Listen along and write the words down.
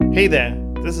Hey there,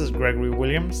 this is Gregory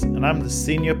Williams, and I'm the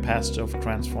senior pastor of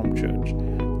Transform Church.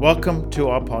 Welcome to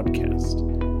our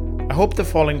podcast. I hope the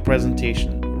following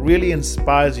presentation really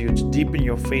inspires you to deepen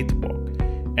your faith walk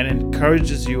and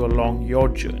encourages you along your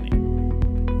journey.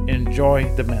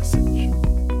 Enjoy the message.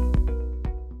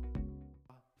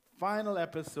 Final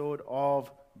episode of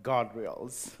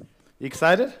Guardrails. You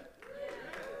excited?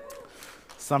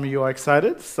 Some of you are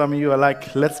excited. Some of you are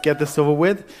like, let's get this over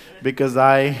with, because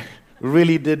I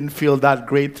really didn't feel that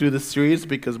great through the series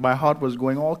because my heart was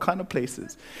going all kind of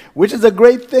places, which is a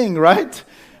great thing, right?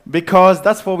 Because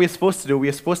that's what we're supposed to do.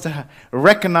 We're supposed to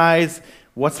recognize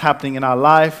what's happening in our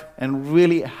life and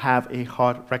really have a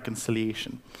heart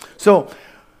reconciliation. So,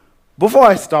 before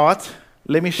I start,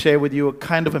 let me share with you a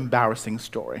kind of embarrassing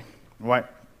story, right?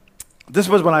 This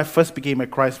was when I first became a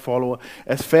Christ follower,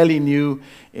 as fairly new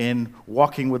in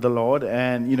walking with the Lord.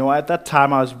 And, at that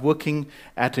time I was working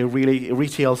at a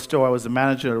retail store. I was a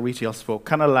manager at a retail store,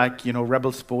 kind of like,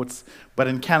 Rebel Sports, but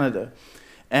in Canada.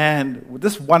 And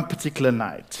this one particular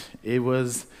night, it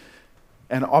was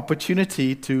an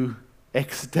opportunity to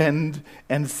extend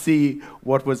and see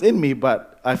what was in me,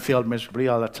 but I failed miserably.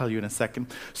 I'll tell you in a second.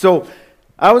 So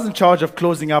I was in charge of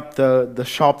closing up the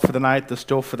shop for the night, the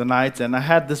store for the night, and I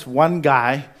had this one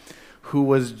guy who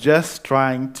was just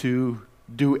trying to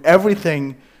do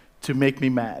everything to make me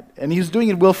mad. And he was doing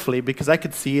it willfully because I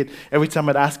could see it. Every time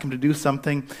I'd ask him to do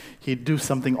something, he'd do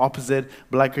something opposite.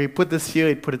 But like, he put this here,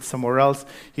 he'd put it somewhere else.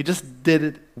 He just did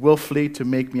it willfully to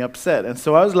make me upset. And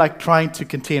so I was like trying to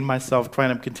contain myself.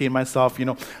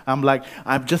 I'm like,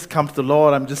 I've just come to the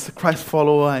Lord. I'm just a Christ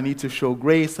follower. I need to show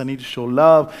grace. I need to show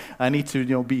love. I need to,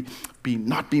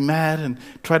 not be mad and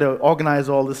try to organize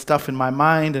all this stuff in my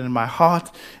mind and in my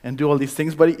heart and do all these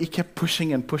things. But he kept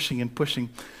pushing and pushing and pushing.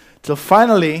 Till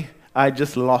finally, I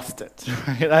just lost it.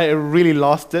 Right? I really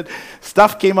lost it.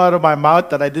 Stuff came out of my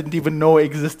mouth that I didn't even know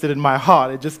existed in my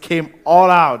heart. It just came all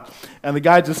out. And the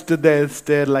guy just stood there and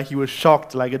stared like he was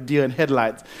shocked, like a deer in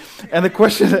headlights. And the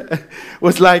question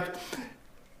was like,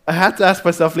 I had to ask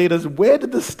myself later, where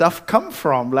did this stuff come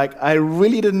from? Like, I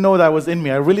really didn't know that was in me.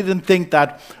 I really didn't think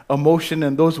that emotion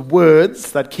and those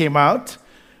words that came out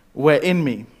were in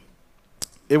me.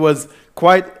 It was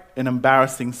quite an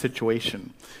embarrassing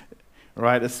situation.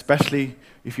 Right, especially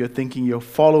if you're thinking you're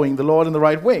following the Lord in the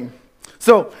right way.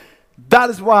 So that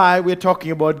is why we're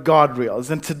talking about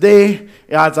guardrails. And today,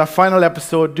 as our final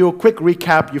episode, do a quick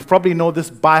recap. You probably know this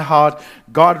by heart.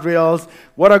 Guardrails.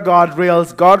 What are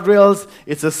guardrails? Guardrails,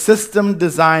 it's a system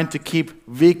designed to keep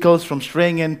vehicles from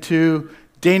straying into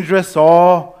dangerous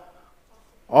or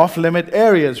off-limit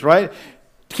areas, right?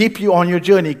 Keep you on your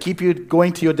journey, keep you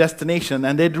going to your destination.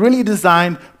 And they're really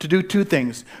designed to do two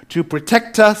things: to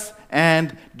protect us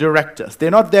and direct us. They're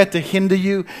not there to hinder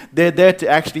you. They're there to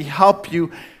actually help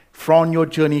you from your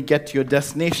journey get to your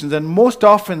destinations. And most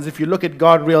often, if you look at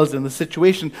guardrails in the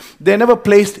situation, they're never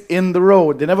placed in the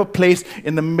road. They're never placed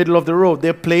in the middle of the road.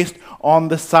 They're placed on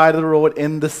the side of the road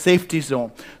in the safety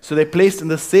zone. So they're placed in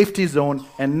the safety zone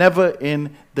and never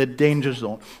in the danger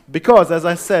zone. Because, as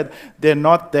I said, they're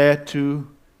not there to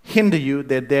hinder you.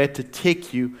 They're there to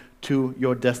take you to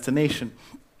your destination.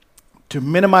 To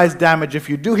minimize damage, if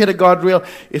you do hit a guardrail,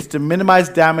 is to minimize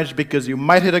damage, because you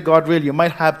might hit a guardrail, you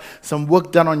might have some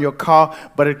work done on your car,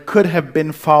 but it could have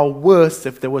been far worse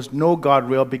if there was no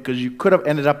guardrail, because you could have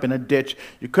ended up in a ditch,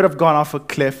 you could have gone off a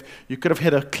cliff, you could have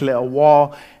hit a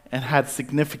wall and had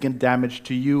significant damage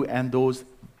to you and those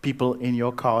people in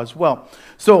your car as well.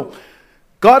 So,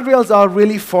 guardrails are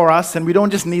really for us, and we don't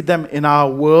just need them in our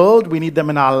world, we need them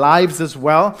in our lives as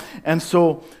well. And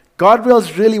so,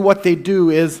 guardrails, really what they do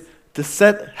is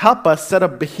to help us set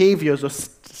up behaviors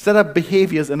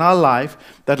in our life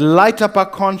that light up our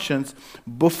conscience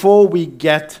before we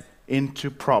get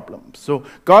into problems. So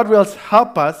guardrails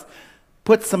help us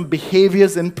put some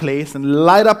behaviors in place and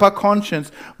light up our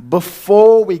conscience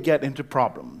before we get into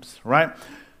problems, right?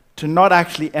 To not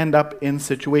actually end up in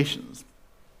situations.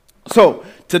 So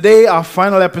today, our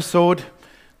final episode,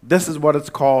 this is what it's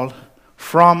called: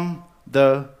 From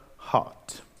the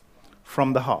Heart.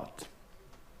 From the Heart.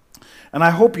 And I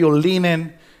hope you'll lean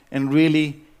in and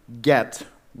really get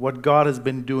what God has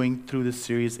been doing through this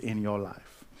series in your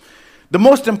life. The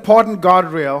most important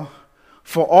guardrail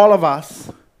for all of us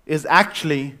is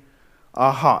actually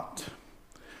our heart.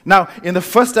 Now, in the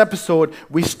first episode,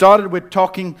 we started with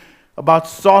talking about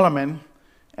Solomon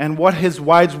and what his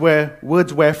words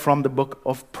were from the book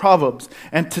of Proverbs.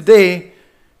 And today,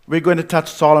 we're going to touch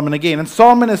Solomon again. And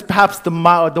Solomon is perhaps the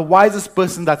wisest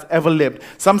person that's ever lived.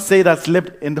 Some say that's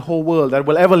lived in the whole world, that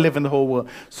will ever live in the whole world.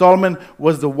 Solomon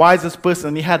was the wisest person,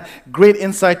 and he had great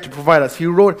insight to provide us. He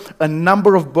wrote a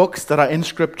number of books that are in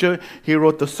Scripture. He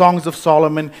wrote the Songs of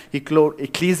Solomon, he wrote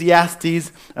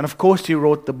Ecclesiastes, and of course he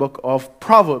wrote the book of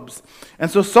Proverbs. And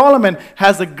so Solomon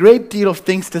has a great deal of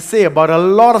things to say about a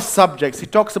lot of subjects. He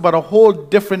talks about a whole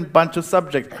different bunch of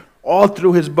subjects all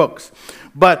through his books.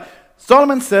 But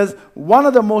Solomon says one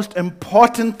of the most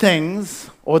important things,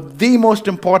 or the most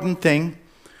important thing,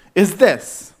 is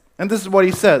this. And this is what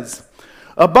he says.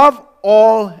 Above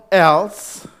all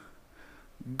else,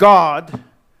 guard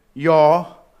your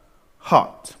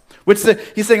heart. Which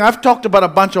he's saying, I've talked about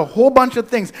a whole bunch of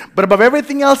things, but above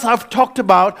everything else I've talked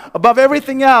about, above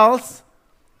everything else,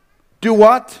 do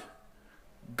what?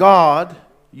 Guard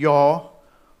your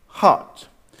heart.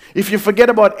 If you forget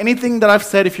about anything that I've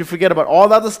said, if you forget about all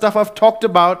the other stuff I've talked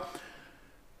about,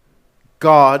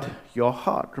 guard your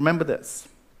heart. Remember this.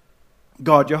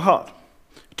 Guard your heart.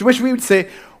 To which we would say,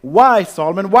 why,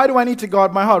 Solomon? Why do I need to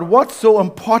guard my heart? What's so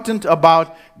important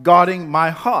about guarding my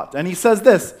heart? And he says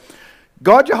this.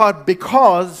 Guard your heart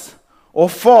because, or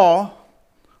for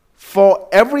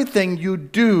everything you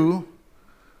do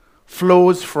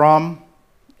flows from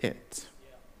it.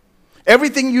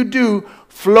 Everything you do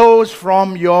flows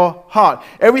from your heart.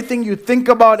 Everything you think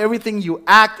about, everything you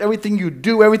act, everything you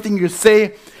do, everything you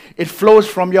say, it flows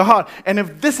from your heart. And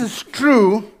if this is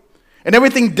true, and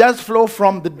everything does flow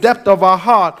from the depth of our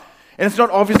heart, and it's not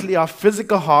obviously our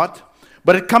physical heart,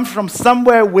 but it comes from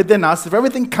somewhere within us, if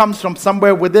everything comes from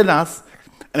somewhere within us,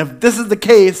 and if this is the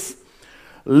case,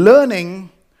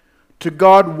 learning to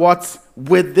guard what's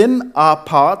within our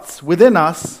parts, within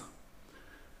us,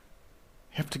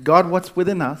 you have to guard what's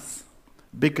within us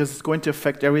because it's going to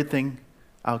affect everything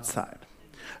outside.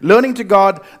 Learning to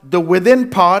guard the within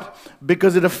part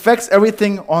because it affects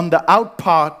everything on the out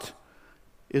part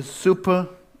is super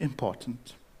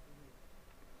important.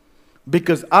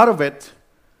 Because out of it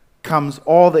comes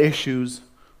all the issues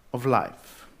of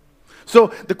life. So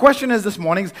the question is this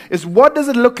morning is what does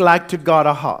it look like to guard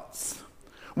our hearts?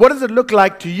 What does it look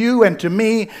like to you and to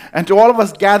me and to all of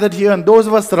us gathered here and those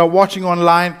of us that are watching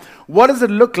online? What does it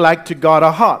look like to guard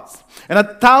our hearts? And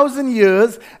 1,000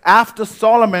 years after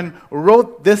Solomon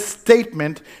wrote this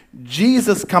statement,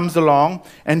 Jesus comes along,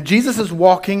 and Jesus is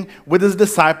walking with his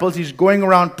disciples. He's going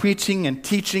around preaching and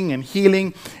teaching and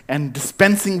healing and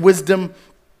dispensing wisdom.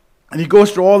 And he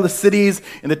goes through all the cities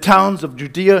in the towns of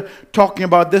Judea talking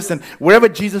about this. And wherever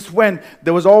Jesus went,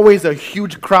 there was always a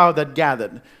huge crowd that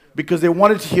gathered because they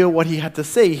wanted to hear what he had to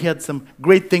say. He had some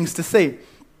great things to say.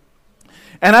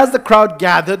 And as the crowd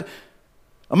gathered,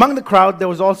 among the crowd, there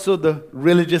was also the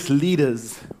religious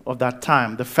leaders of that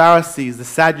time, the Pharisees, the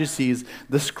Sadducees,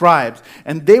 the scribes.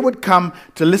 And they would come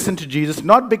to listen to Jesus,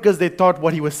 not because they thought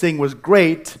what he was saying was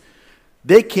great.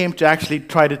 They came to actually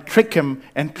try to trick him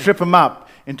and trip him up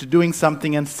into doing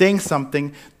something and saying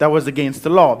something that was against the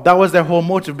law. That was their whole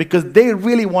motive because they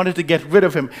really wanted to get rid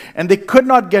of him. And they could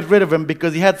not get rid of him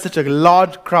because he had such a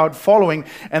large crowd following,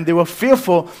 and they were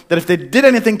fearful that if they did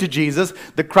anything to Jesus,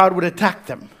 the crowd would attack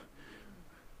them.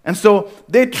 And so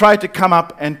they tried to come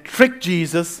up and trick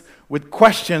Jesus with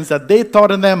questions that they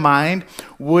thought in their mind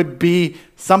would be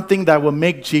something that would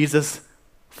make Jesus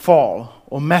fall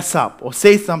or mess up or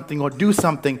say something or do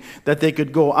something that they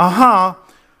could go,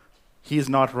 he's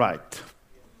not right.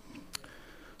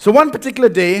 So one particular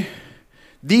day,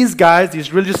 these guys,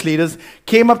 these religious leaders,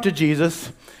 came up to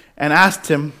Jesus and asked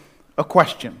him a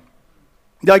question.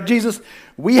 They're like, Jesus,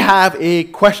 we have a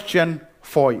question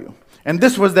for you. And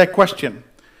this was their question.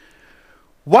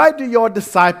 Why do your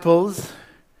disciples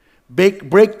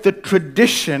break the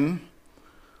tradition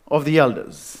of the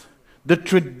elders? The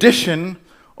tradition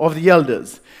of the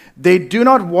elders. They do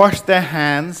not wash their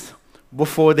hands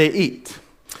before they eat.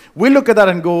 We look at that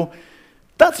and go,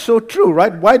 that's so true,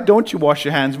 right? Why don't you wash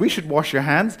your hands? We should wash your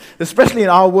hands, especially in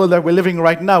our world that we're living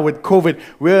right now with COVID.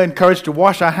 We're encouraged to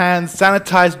wash our hands,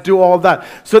 sanitize, do all that.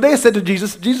 So they said to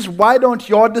Jesus, why don't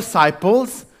your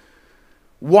disciples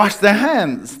wash their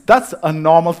hands? That's a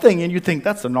normal thing. And you think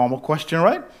that's a normal question,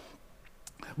 right?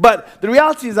 But the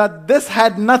reality is that this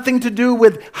had nothing to do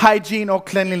with hygiene or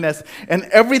cleanliness and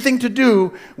everything to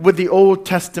do with the Old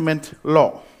Testament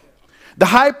law. The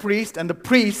high priest and the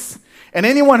priests and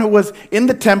anyone who was in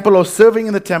the temple or serving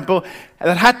in the temple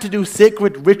that had to do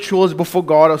sacred rituals before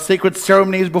God or sacred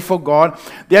ceremonies before God,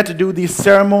 they had to do these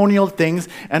ceremonial things.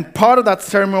 And part of that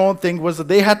ceremonial thing was that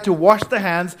they had to wash their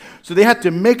hands. So they had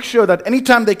to make sure that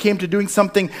anytime they came to doing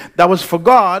something that was for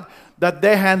God, that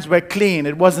their hands were clean.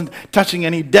 It wasn't touching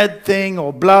any dead thing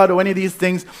or blood or any of these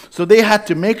things. So they had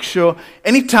to make sure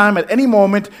anytime, at any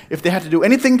moment, if they had to do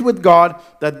anything with God,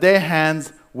 that their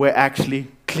hands were actually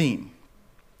clean.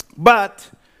 But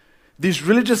these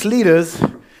religious leaders,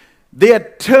 they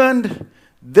had turned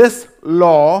this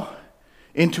law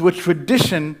into a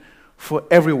tradition for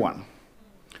everyone.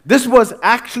 This was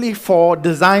actually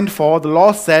designed for, the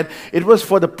law said, it was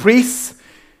for the priests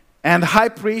and high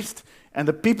priest and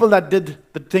the people that did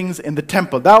the things in the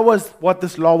temple. That was what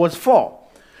this law was for.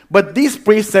 But these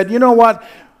priests said, you know what?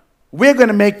 We're going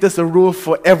to make this a rule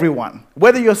for everyone.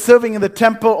 Whether you're serving in the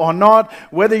temple or not,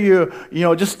 whether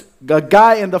you're just a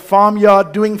guy in the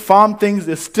farmyard doing farm things,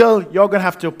 you're going to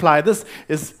have to apply. This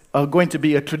is going to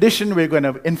be a tradition we're going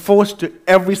to enforce to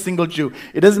every single Jew.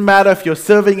 It doesn't matter if you're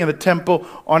serving in the temple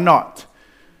or not.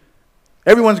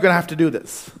 Everyone's going to have to do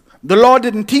this. The law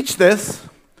didn't teach this.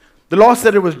 The law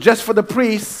said it was just for the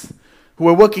priests who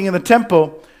were working in the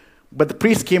temple, but the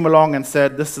priest came along and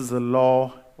said, this is a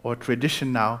law or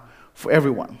tradition now for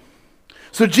everyone.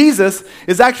 So Jesus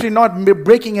is actually not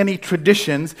breaking any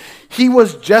traditions. He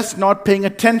was just not paying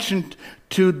attention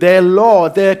to their law,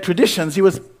 their traditions. He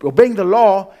was obeying the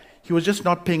law. He was just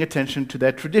not paying attention to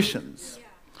their traditions.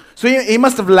 So he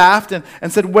must have laughed and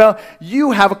said, well,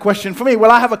 you have a question for me.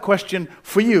 Well, I have a question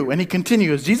for you. And he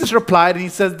continues. Jesus replied and he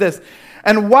says this,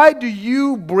 and why do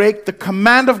you break the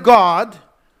command of God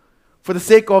for the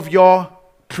sake of your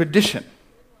tradition?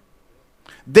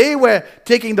 They were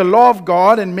taking the law of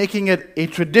God and making it a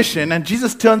tradition. And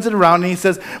Jesus turns it around and he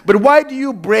says, but why do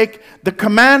you break the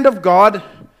command of God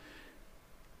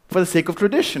for the sake of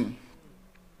tradition?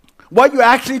 Why are you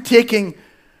actually taking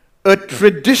a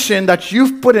tradition that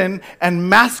you've put in and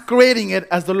masquerading it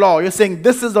as the law? You're saying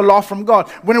this is the law from God,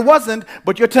 when it wasn't,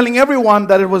 but you're telling everyone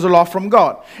that it was a law from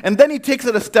God. And then he takes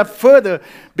it a step further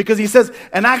because he says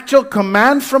an actual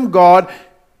command from God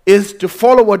is to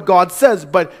follow what God says,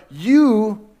 but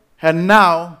you are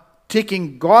now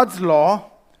taking God's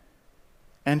law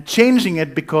and changing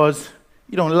it because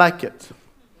you don't like it.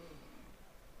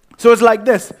 So it's like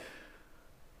this.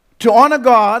 To honor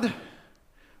God,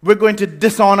 we're going to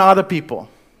dishonor other people.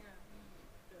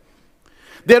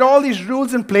 There are all these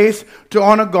rules in place to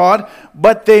honor God,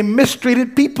 but they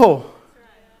mistreated people.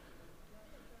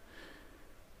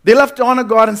 They love to honor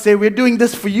God and say, we're doing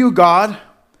this for you, God,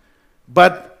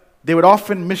 but they would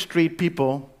often mistreat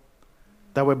people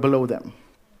that were below them.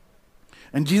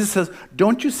 And Jesus says,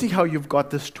 don't you see how you've got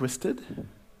this twisted?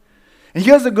 And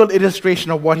here's a good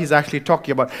illustration of what he's actually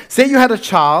talking about. Say you had a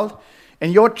child,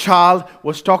 and your child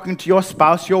was talking to your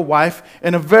spouse, your wife,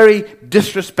 in a very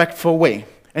disrespectful way.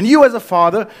 And you as a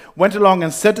father went along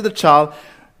and said to the child,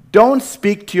 don't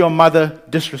speak to your mother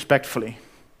disrespectfully.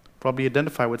 Probably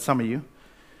identify with some of you.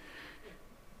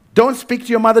 Don't speak to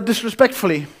your mother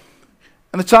disrespectfully.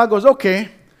 And the child goes, okay,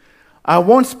 I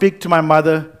won't speak to my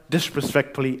mother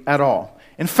disrespectfully at all.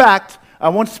 In fact, I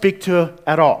won't speak to her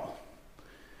at all.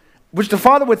 Which the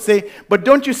father would say, but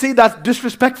don't you see that's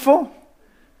disrespectful?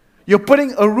 You're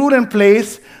putting a rule in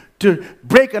place to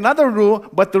break another rule,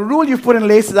 but the rule you've put in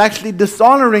place is actually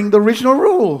dishonoring the original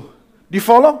rule. Do you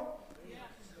follow?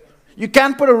 You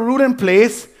can't put a rule in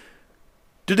place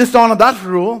to dishonor that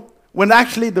rule when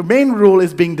actually the main rule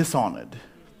is being dishonored.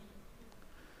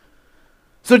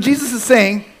 So Jesus is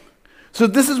saying, so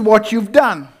this is what you've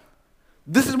done.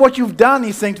 This is what you've done,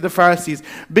 he's saying to the Pharisees.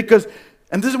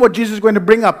 And this is what Jesus is going to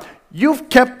bring up. You've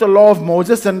kept the law of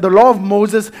Moses, and the law of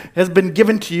Moses has been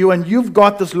given to you, and you've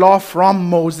got this law from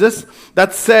Moses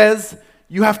that says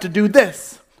you have to do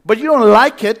this. But you don't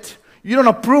like it, you don't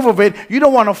approve of it, you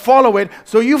don't want to follow it,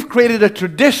 so you've created a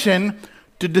tradition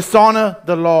to dishonor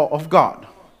the law of God.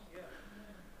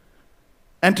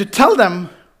 And to tell them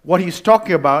what he's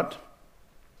talking about,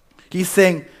 he's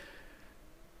saying,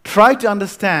 try to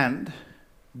understand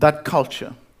that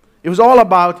culture. It was all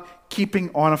about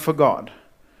keeping honor for God.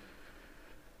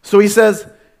 So he says,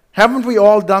 haven't we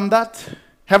all done that?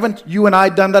 Haven't you and I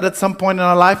done that at some point in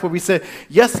our life where we say,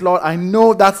 yes, Lord, I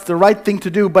know that's the right thing to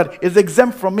do, but it's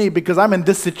exempt from me because I'm in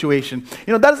this situation.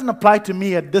 That doesn't apply to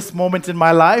me at this moment in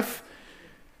my life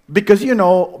because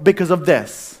of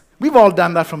this. We've all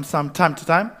done that from some time to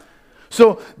time.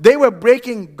 So they were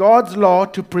breaking God's law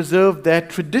to preserve their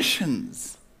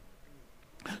traditions.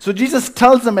 So Jesus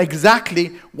tells them exactly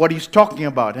what he's talking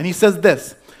about. And he says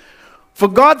this, for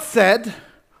God said,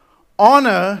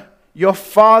 honor your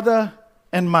father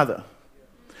and mother.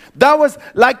 That was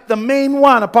like the main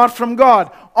one apart from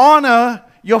God. Honor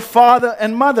your father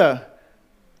and mother.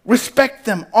 Respect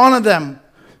them, honor them.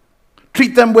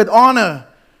 Treat them with honor.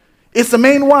 It's the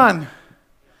main one.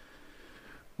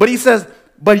 But he says,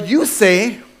 but you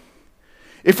say,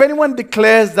 If anyone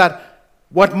declares that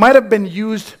what might have been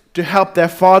used to help their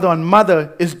father and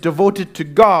mother is devoted to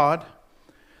God,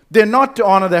 they're not to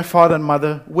honor their father and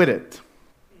mother with it.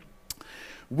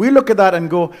 We look at that and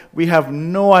go, we have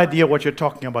no idea what you're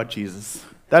talking about, Jesus.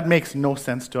 That makes no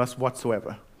sense to us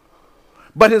whatsoever.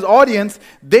 But his audience,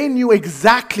 they knew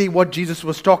exactly what Jesus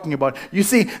was talking about. You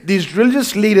see, these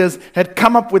religious leaders had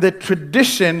come up with a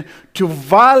tradition to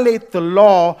violate the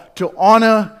law to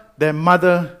honor their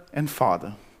mother and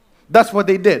father. That's what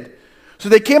they did. So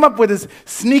they came up with this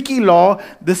sneaky law,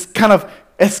 this kind of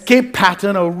escape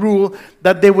pattern or rule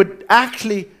that they would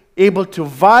actually able to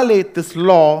violate this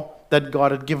law that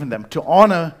God had given them, to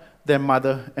honor their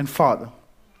mother and father.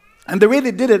 And the way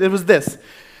they did it, it was this.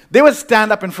 They would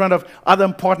stand up in front of other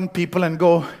important people and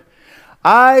go,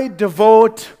 I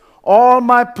devote all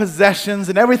my possessions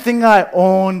and everything I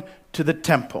own to the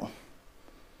temple.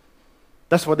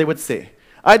 That's what they would say.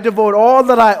 I devote all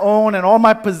that I own and all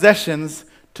my possessions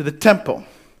to the temple.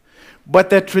 But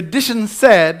their tradition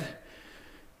said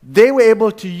they were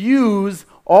able to use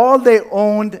all they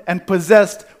owned and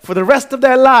possessed for the rest of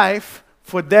their life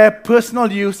for their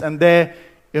personal use and their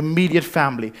immediate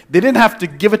family. They didn't have to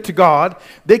give it to God.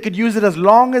 They could use it as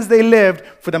long as they lived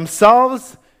for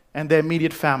themselves and their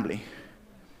immediate family.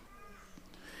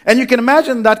 And you can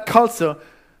imagine that culture,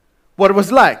 what it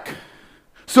was like.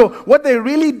 So what they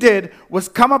really did was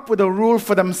come up with a rule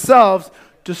for themselves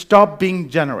to stop being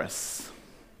generous,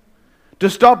 to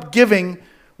stop giving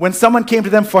when someone came to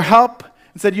them for help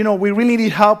and said, you know, we really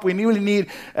need help, we really need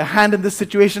a hand in this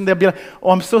situation. They'll be like, oh,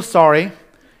 I'm so sorry.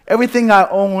 Everything I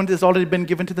owned has already been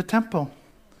given to the temple.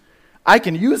 I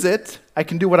can use it. I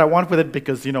can do what I want with it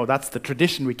because, you know, that's the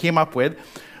tradition we came up with.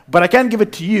 But I can't give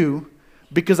it to you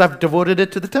because I've devoted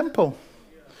it to the temple.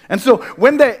 And so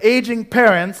when their aging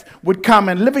parents would come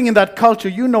and living in that culture,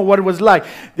 you know what it was like.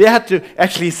 They had to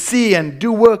actually see and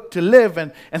do work to live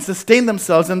and sustain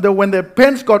themselves. And then when their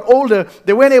parents got older,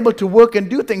 they weren't able to work and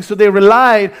do things. So they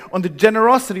relied on the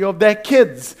generosity of their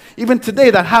kids. Even today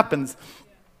that happens.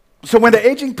 So when the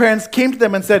aging parents came to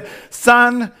them and said,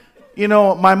 son, you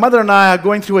know, my mother and I are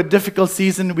going through a difficult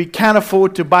season. We can't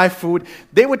afford to buy food.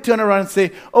 They would turn around and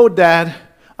say, oh, Dad,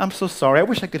 I'm so sorry. I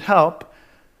wish I could help.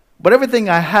 But everything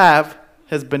I have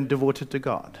has been devoted to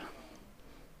God.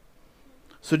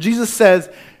 So Jesus says,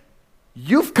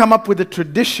 you've come up with a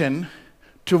tradition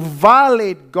to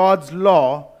violate God's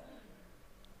law,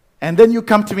 and then you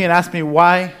come to me and ask me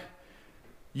why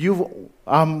you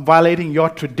are violating your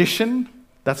tradition.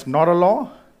 That's not a law.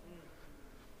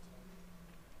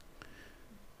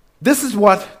 This is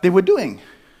what they were doing.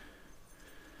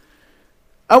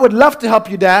 I would love to help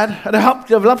you, Dad. I'd love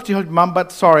to help you, Mom,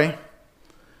 but sorry.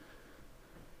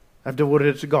 I've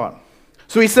devoted it to God.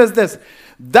 So he says this,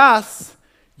 thus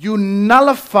you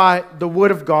nullify the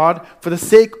word of God for the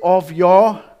sake of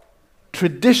your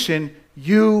tradition,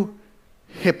 you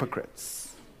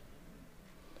hypocrites.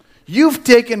 You've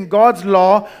taken God's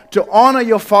law to honor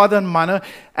your father and mother,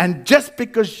 and just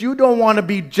because you don't want to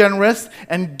be generous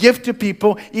and give to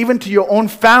people, even to your own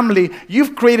family,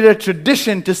 you've created a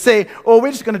tradition to say, oh,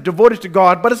 we're just going to devote it to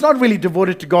God, but it's not really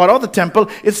devoted to God or the temple.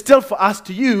 It's still for us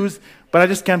to use, but I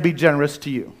just can't be generous to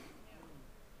you.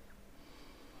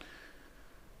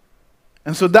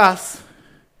 And so thus,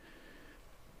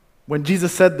 when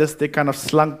Jesus said this, they kind of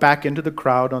slunk back into the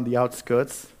crowd on the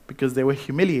outskirts because they were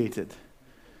humiliated.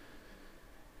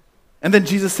 And then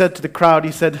Jesus said to the crowd,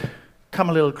 he said, come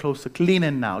a little closer, lean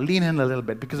in now, lean in a little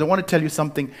bit, because I want to tell you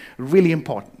something really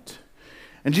important.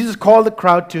 And Jesus called the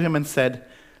crowd to him and said,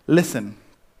 listen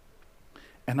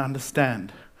and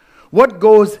understand. What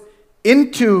goes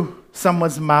into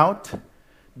someone's mouth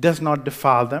does not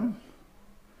defile them,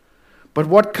 but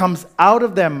what comes out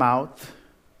of their mouth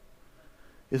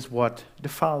is what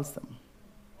defiles them.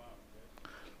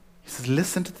 He says,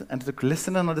 listen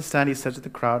and understand, he said to the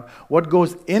crowd, what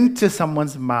goes into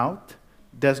someone's mouth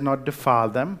does not defile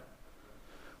them,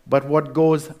 but what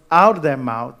goes out of their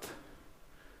mouth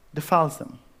defiles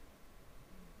them.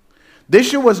 The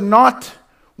issue was not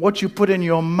what you put in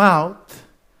your mouth.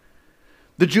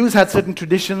 The Jews had certain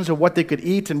traditions of what they could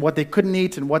eat and what they couldn't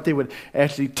eat and what they would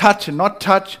actually touch and not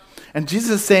touch. And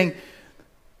Jesus is saying,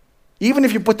 even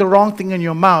if you put the wrong thing in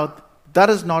your mouth, that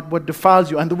is not what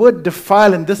defiles you. And the word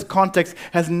defile in this context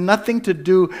has nothing to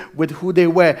do with who they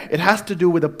were. It has to do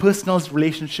with a person's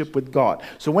relationship with God.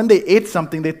 So when they ate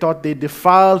something, they thought they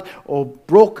defiled or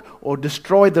broke or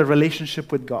destroyed their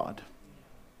relationship with God.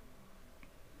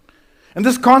 And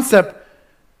this concept,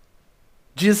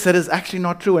 Jesus said, is actually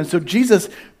not true. And so Jesus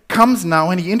comes now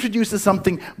and he introduces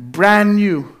something brand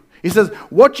new. He says,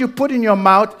 what you put in your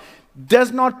mouth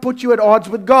does not put you at odds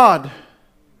with God.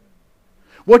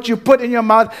 What you put in your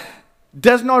mouth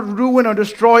does not ruin or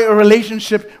destroy a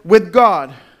relationship with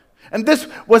God. And this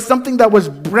was something that was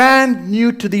brand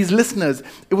new to these listeners.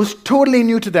 It was totally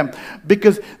new to them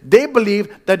because they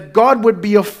believed that God would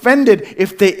be offended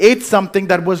if they ate something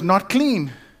that was not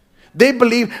clean. They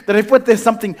believed that if there's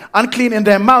something unclean in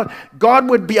their mouth, God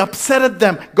would be upset at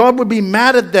them. God would be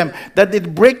mad at them, that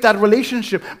they'd break that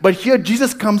relationship. But here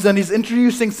Jesus comes and he's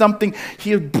introducing something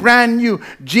here brand new.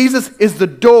 Jesus is the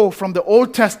door from the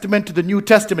Old Testament to the New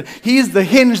Testament. He is the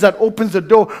hinge that opens the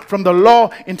door from the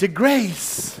law into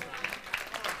grace.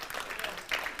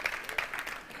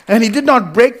 And he did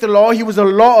not break the law. He was a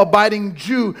law-abiding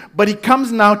Jew. But he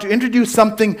comes now to introduce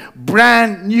something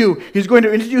brand new. He's going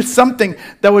to introduce something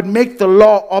that would make the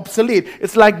law obsolete.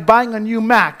 It's like buying a new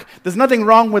Mac. There's nothing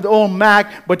wrong with the old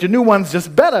Mac, but your new one's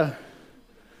just better.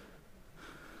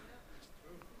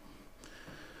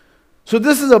 So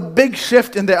this is a big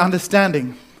shift in their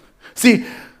understanding. See,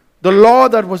 the law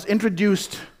that was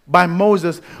introduced by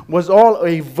Moses was all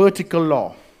a vertical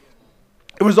law.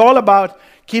 It was all about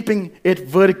keeping it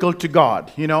vertical to God,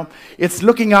 It's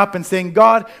looking up and saying,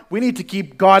 God, we need to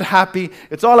keep God happy.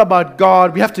 It's all about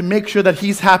God. We have to make sure that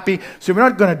He's happy. So we're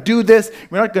not going to do this.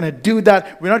 We're not going to do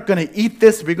that. We're not going to eat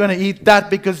this. We're going to eat that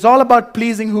because it's all about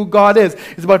pleasing who God is.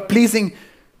 It's about pleasing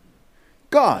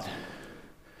God.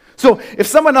 So if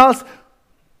someone else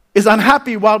is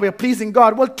unhappy while we're pleasing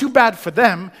God, well, too bad for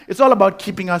them. It's all about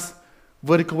keeping us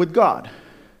vertical with God.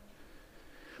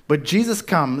 But Jesus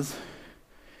comes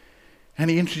and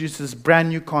he introduces this brand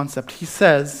new concept. He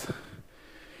says,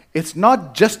 it's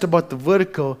not just about the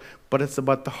vertical, but it's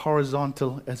about the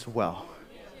horizontal as well.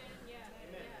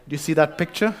 Do you see that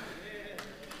picture?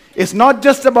 It's not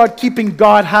just about keeping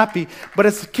God happy, but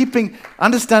it's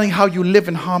understanding how you live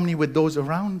in harmony with those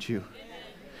around you.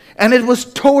 And it was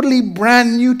totally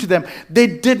brand new to them. They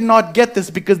did not get this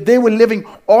because they were living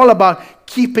all about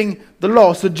keeping the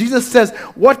law. So Jesus says,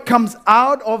 what comes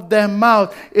out of their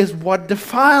mouth is what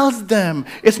defiles them.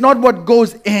 It's not what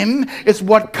goes in, it's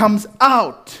what comes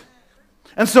out.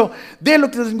 And so they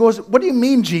looked at this and goes, what do you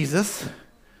mean, Jesus?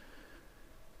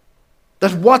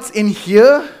 That what's in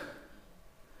here,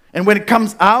 and when it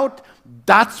comes out,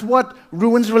 that's what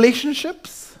ruins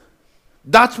relationships?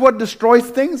 That's what destroys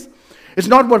things? It's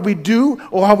not what we do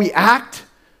or how we act.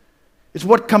 It's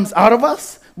what comes out of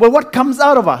us. Well, what comes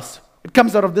out of us? It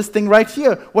comes out of this thing right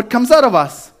here. What comes out of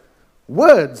us?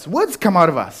 Words. Words come out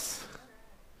of us.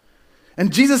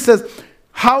 And Jesus says,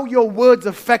 how your words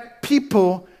affect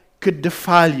people could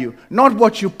defile you. Not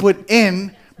what you put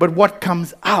in, but what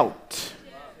comes out.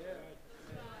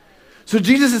 So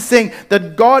Jesus is saying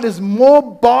that God is more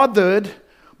bothered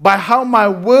by how my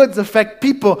words affect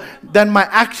people than my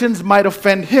actions might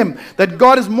offend him. That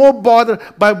God is more bothered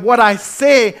by what I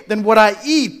say than what I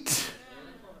eat.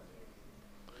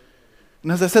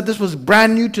 And as I said, this was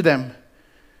brand new to them.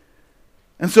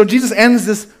 And so Jesus ends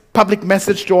this public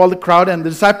message to all the crowd, and the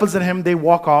disciples and him, they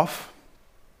walk off.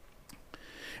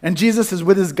 And Jesus is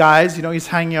with his guys, he's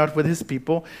hanging out with his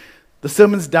people. The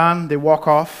sermon's done, they walk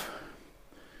off.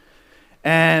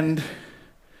 And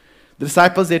the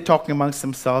disciples, they're talking amongst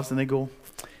themselves, and they go,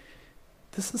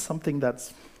 this is something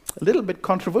that's a little bit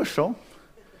controversial.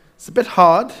 It's a bit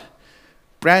hard,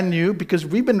 brand new, because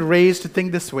we've been raised to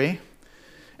think this way.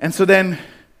 And so then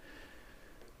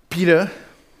Peter,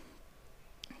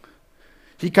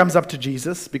 he comes up to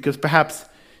Jesus, because perhaps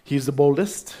he's the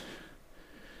boldest,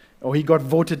 or he got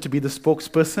voted to be the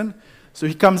spokesperson. So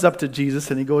he comes up to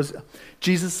Jesus, and he goes,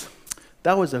 Jesus,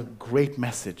 that was a great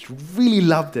message. Really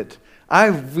loved it. I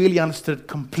really understood it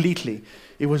completely.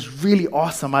 It was really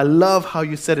awesome. I love how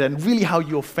you said it, and really how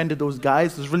you offended those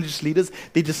guys, those religious leaders.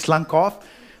 They just slunk off.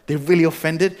 They really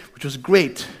offended, which was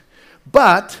great.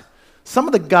 But some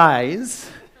of the guys,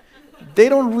 they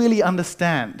don't really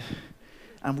understand.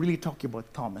 I'm really talking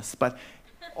about Thomas, but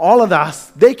all of us,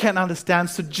 they can't understand.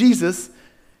 So Jesus,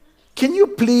 can you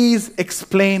please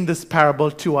explain this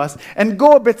parable to us and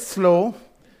go a bit slow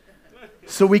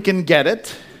so we can get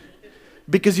it?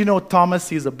 Because Thomas,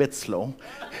 he's a bit slow.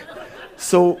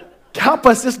 So help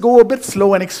us just go a bit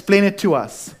slow and explain it to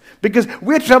us. Because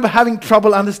we're having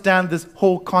trouble understand this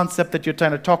whole concept that you're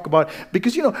trying to talk about.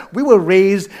 Because, we were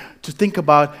raised to think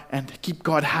about and keep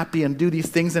God happy and do these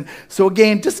things. And so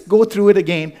again, just go through it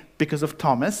again because of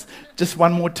Thomas. Just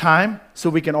one more time so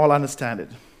we can all understand it.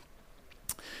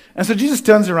 And so Jesus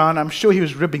turns around. I'm sure he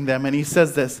was ribbing them. And he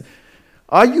says this,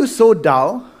 are you so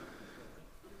dull?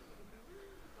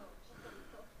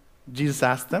 Jesus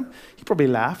asked them. He probably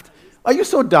laughed. Are you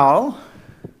so dull?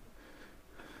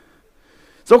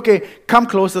 It's okay, come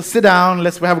closer, sit down,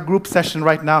 let's have a group session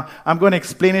right now. I'm going to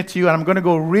explain it to you, and I'm going to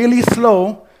go really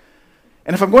slow,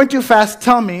 And if I'm going too fast,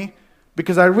 tell me,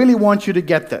 because I really want you to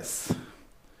get this.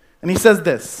 And he says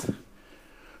this,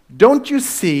 don't you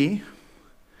see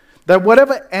that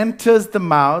whatever enters the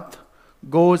mouth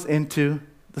goes into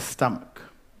the stomach?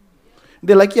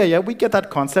 They're like, yeah, we get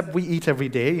that concept. We eat every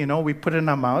day, we put it in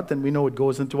our mouth and we know it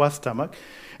goes into our stomach.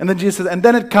 And then Jesus says, and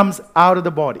then it comes out of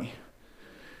the body.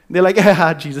 They're like,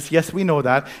 yeah, Jesus, yes, we know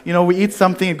that. We eat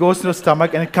something, it goes to the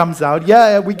stomach and it comes out.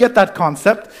 Yeah, we get that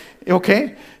concept,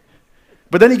 okay?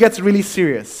 But then he gets really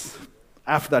serious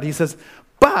after that. He says,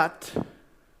 but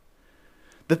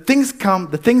the things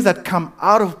that come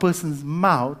out of a person's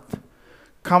mouth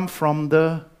come from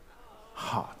the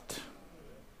heart.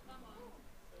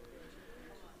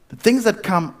 The things that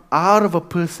come out of a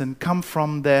person come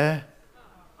from their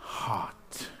heart.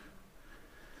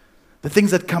 The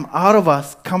things that come out of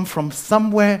us come from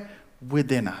somewhere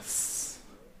within us.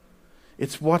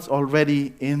 It's what's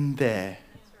already in there.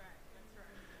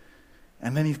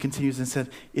 And then he continues and said,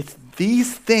 it's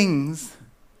these things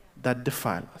that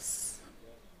defile us.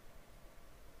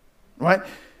 Right?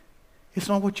 It's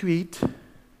not what you eat,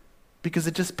 because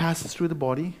it just passes through the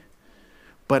body,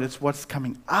 but it's what's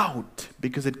coming out,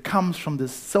 because it comes from the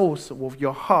source of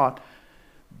your heart.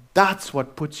 That's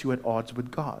what puts you at odds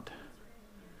with God.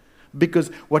 Because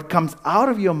what comes out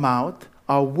of your mouth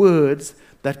are words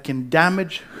that can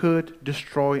damage, hurt,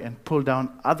 destroy, and pull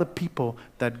down other people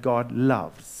that God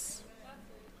loves.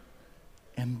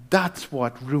 And that's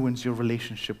what ruins your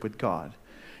relationship with God.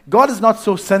 God is not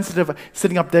so sensitive,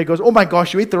 sitting up there, goes, oh my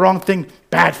gosh, you ate the wrong thing,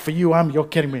 bad for you, you're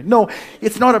kidding me. No,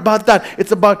 it's not about that.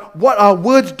 It's about what our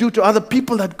words do to other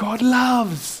people that God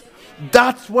loves.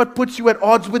 That's what puts you at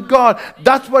odds with God.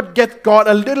 That's what gets God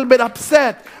a little bit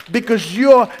upset, because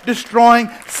you're destroying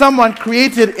someone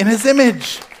created in His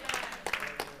image.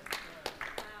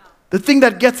 The thing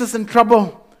that gets us in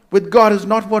trouble with God is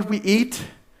not what we eat.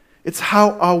 It's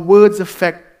how our words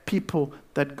affect people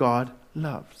that God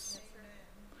loves.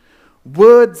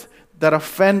 Words that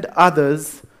offend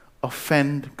others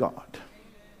offend God.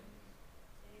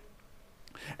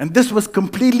 And this was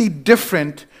completely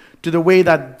different to the way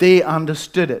that they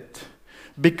understood it,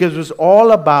 because it was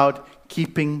all about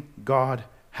keeping God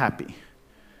happy.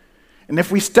 And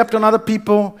if we stepped on other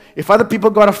people, if other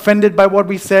people got offended by what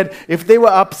we said, if they were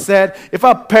upset, if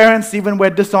our parents even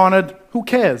were dishonored, who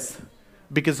cares?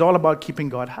 Because it's all about keeping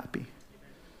God happy.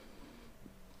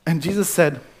 And Jesus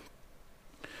said,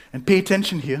 and pay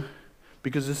attention here,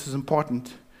 because this is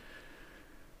important,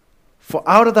 for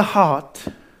out of the heart,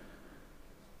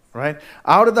 right,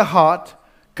 out of the heart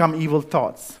come evil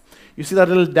thoughts. You see that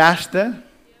little dash there?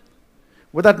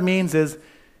 What that means is,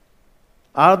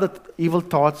 out of the evil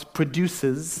thoughts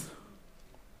produces,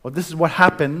 or this is what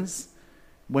happens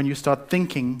when you start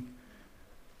thinking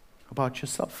about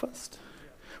yourself first.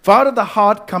 For out of the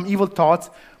heart come evil thoughts,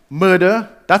 murder,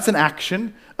 that's an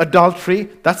action. Adultery,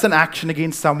 that's an action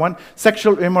against someone.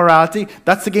 Sexual immorality,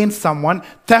 that's against someone.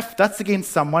 Theft, that's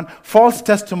against someone. False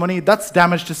testimony, that's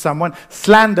damage to someone.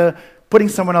 Slander, putting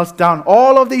someone else down.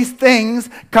 All of these things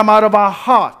come out of our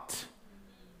heart.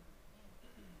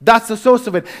 That's the source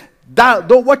of it.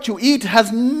 Though what you eat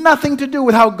has nothing to do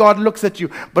with how God looks at you,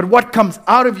 but what comes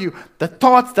out of you, the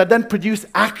thoughts that then produce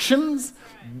actions,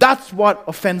 that's what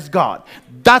offends God.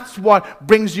 That's what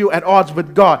brings you at odds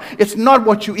with God. It's not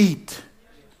what you eat.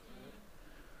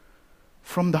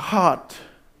 From the heart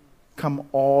come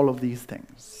all of these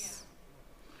things.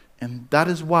 And that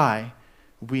is why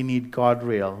we need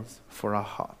guardrails for our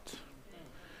heart.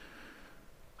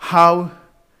 How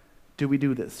do we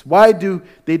do this? Why do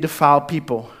they defile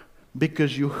people?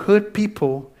 Because you hurt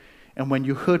people, and when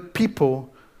you hurt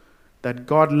people that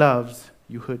God loves,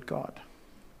 you hurt God.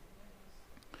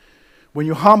 When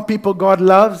you harm people God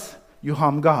loves, you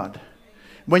harm God.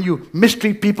 When you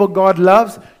mistreat people God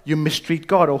loves, you mistreat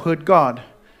God or hurt God.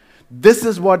 This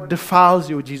is what defiles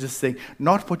you, Jesus is saying,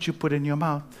 not what you put in your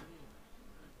mouth.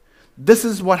 This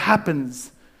is what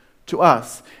happens to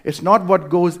us. It's not what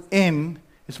goes in,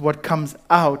 it's what comes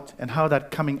out, and how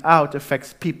that coming out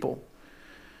affects people.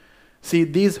 See,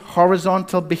 these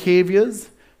horizontal behaviors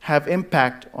have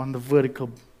impact on the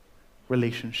vertical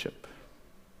relationship.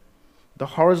 The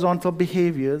horizontal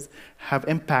behaviors have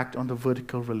impact on the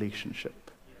vertical relationship.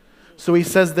 So he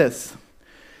says this,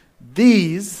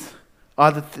 these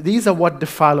are what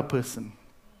defile a person.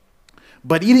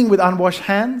 But eating with unwashed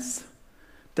hands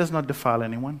does not defile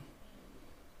anyone.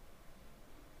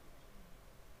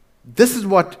 This is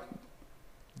what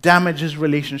damages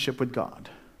relationship with God.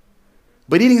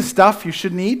 But eating stuff you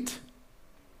shouldn't eat,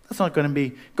 God's not going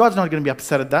to be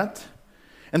upset at that.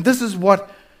 And this is what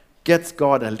gets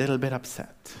God a little bit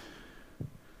upset.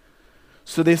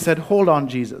 So they said, hold on,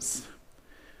 Jesus.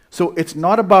 So it's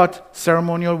not about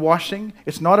ceremonial washing.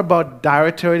 It's not about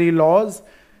dietary laws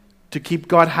to keep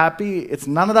God happy. It's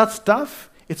none of that stuff.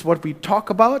 It's what we talk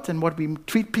about and what we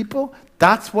treat people.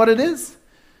 That's what it is.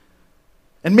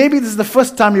 And maybe this is the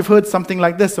first time you've heard something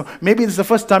like this. Or maybe this is the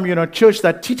first time you're in a church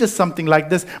that teaches something like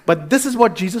this. But this is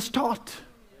what Jesus taught.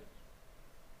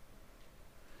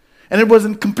 And it was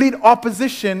in complete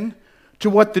opposition to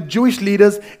what the Jewish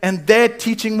leaders and their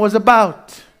teaching was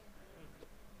about.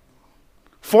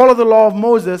 Follow the law of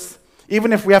Moses,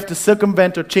 even if we have to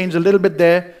circumvent or change a little bit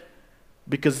there,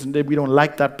 because we don't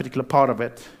like that particular part of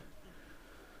it.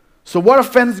 So what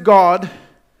offends God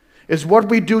is what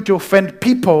we do to offend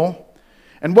people,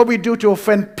 and what we do to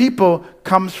offend people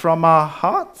comes from our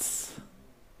hearts.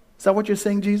 Is that what you're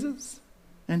saying, Jesus?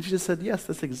 And Jesus said, yes,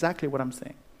 that's exactly what I'm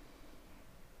saying.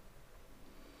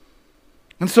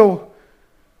 And so,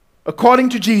 according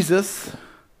to Jesus,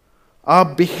 our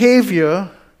behavior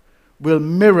will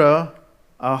mirror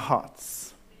our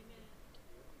hearts.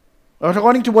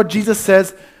 According to what Jesus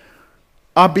says,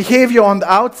 our behavior on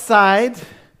the outside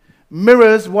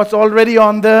mirrors what's already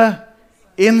on the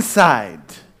inside.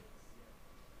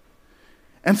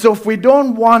 And so if we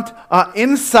don't want our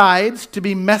insides to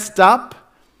be messed up,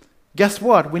 guess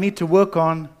what? We need to work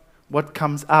on what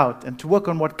comes out. And to work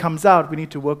on what comes out, we need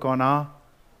to work on our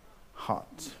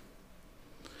heart.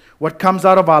 What comes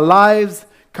out of our lives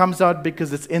comes out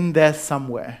because it's in there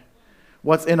somewhere.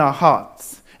 What's in our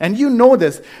hearts. And you know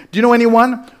this. Do you know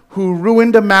anyone who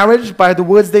ruined a marriage by the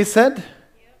words they said?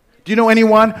 Do you know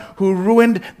anyone who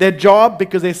ruined their job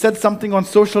because they said something on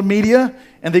social media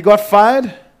and they got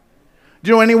fired? Do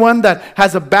you know anyone that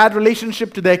has a bad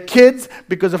relationship to their kids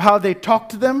because of how they talk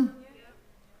to them?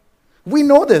 We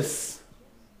know this.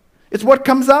 It's what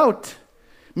comes out.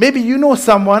 Maybe you know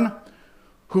someone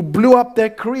who blew up their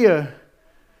career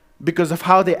because of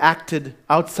how they acted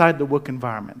outside the work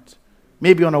environment.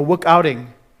 Maybe on a work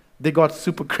outing, they got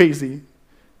super crazy,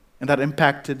 and that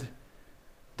impacted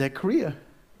their career.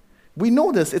 We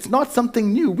know this. It's not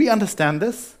something new. We understand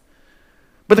this.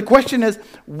 But the question is,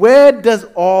 where does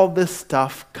all this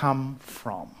stuff come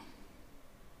from?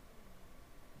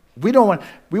 We don't want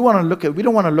to look at it. We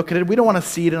don't want to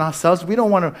see it in ourselves. We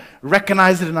don't want to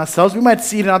recognize it in ourselves. We might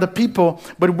see it in other people,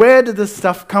 but where did this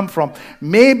stuff come from?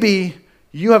 Maybe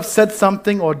you have said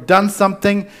something or done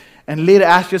something and later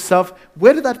ask yourself,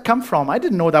 where did that come from? I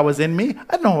didn't know that was in me.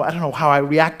 I don't know how I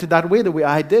reacted that way, the way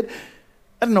I did.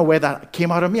 I don't know where that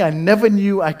came out of me. I never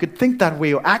knew I could think that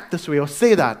way or act this way or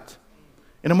say that.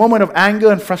 In a moment of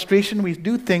anger and frustration, we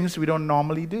do things we don't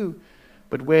normally do.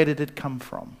 But where did it come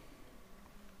from?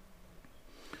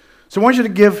 So I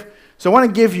want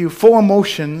to give you 4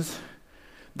 emotions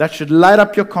that should light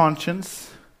up your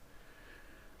conscience.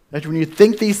 That when you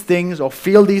think these things or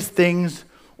feel these things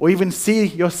or even see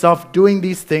yourself doing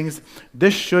these things,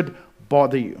 this should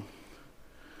bother you.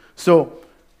 So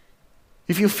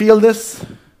if you feel this,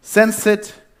 sense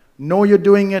it, know you're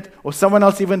doing it, or someone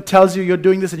else even tells you you're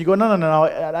doing this and you go, no,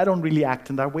 I don't really act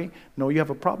in that way. No, you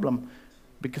have a problem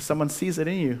because someone sees it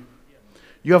in you.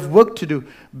 You have work to do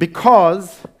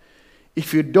because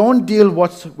if you don't deal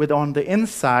with on the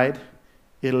inside,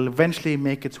 it'll eventually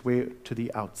make its way to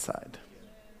the outside.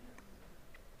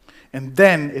 And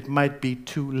then it might be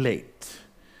too late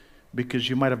because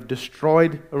you might have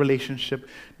destroyed a relationship,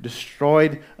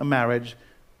 destroyed a marriage,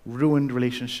 ruined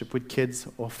relationship with kids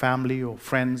or family or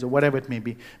friends or whatever it may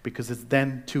be, because it's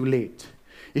then too late.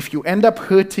 If you end up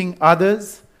hurting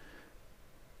others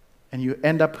and you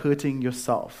end up hurting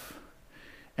yourself,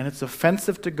 and it's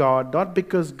offensive to God, not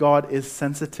because God is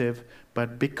sensitive,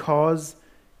 but because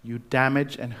you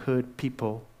damage and hurt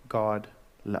people God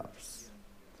loves.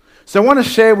 So I want to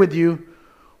share with you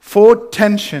 4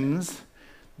 tensions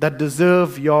that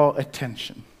deserve your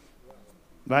attention.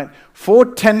 Right?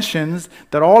 4 tensions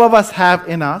that all of us have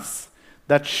in us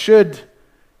that should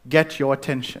get your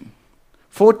attention.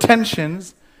 4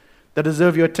 tensions that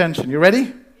deserve your attention. You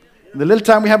ready? In the little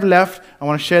time we have left, I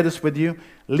want to share this with you.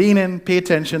 Lean in, pay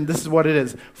attention. This is what it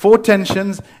is. 4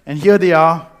 tensions, and here they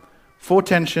are. 4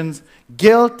 tensions: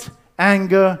 guilt,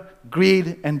 anger,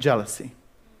 greed, and jealousy.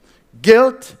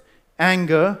 Guilt,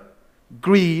 anger,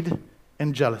 greed,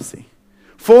 and jealousy.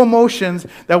 4 emotions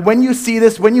that when you see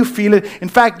this, when you feel it, in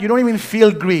fact, you don't even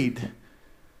feel greed,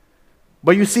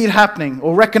 but you see it happening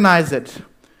or recognize it.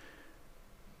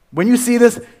 When you see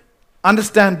this,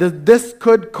 understand that this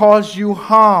could cause you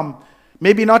harm.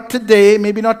 Maybe not today,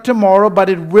 maybe not tomorrow, but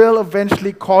it will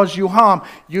eventually cause you harm.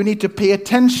 You need to pay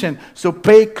attention. So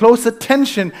pay close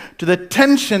attention to the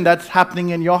tension that's happening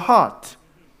in your heart,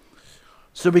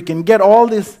 so we can get all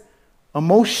these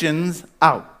emotions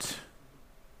out.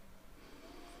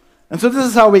 And so this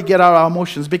is how we get our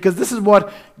emotions, because this is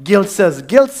what guilt says.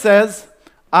 Guilt says,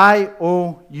 I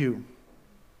owe you.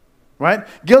 Right?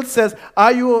 Guilt says,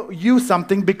 I owe you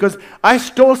something because I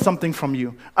stole something from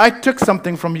you. I took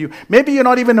something from you. Maybe you're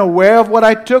not even aware of what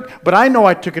I took, but I know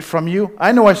I took it from you.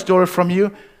 I know I stole it from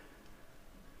you.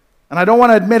 And I don't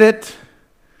want to admit it,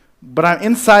 but I'm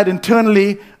inside,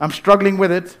 internally, I'm struggling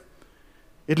with it.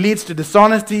 It leads to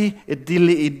dishonesty, it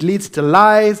leads to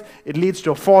lies, it leads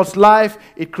to a false life,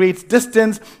 it creates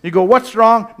distance. You go, what's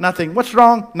wrong? Nothing. What's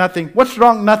wrong? Nothing. What's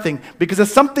wrong? Nothing. Because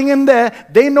there's something in there,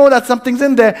 they know that something's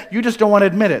in there, you just don't want to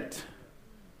admit it.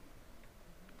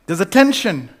 There's a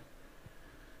tension.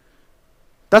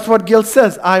 That's what guilt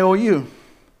says, I owe you.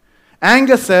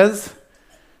 Anger says,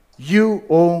 you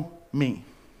owe me.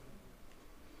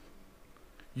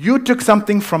 You took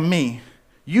something from me.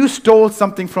 You stole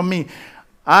something from me.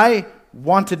 I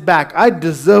want it back. I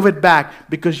deserve it back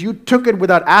because you took it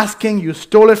without asking. You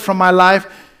stole it from my life.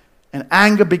 And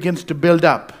anger begins to build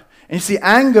up. And you see,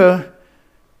 anger,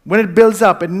 when it builds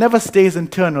up, it never stays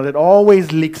internal. It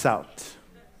always leaks out.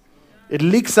 It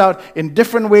leaks out in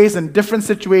different ways, in different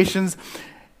situations.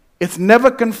 It's never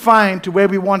confined to where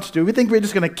we want to. We think we're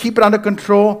just going to keep it under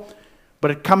control. But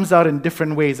it comes out in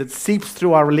different ways. It seeps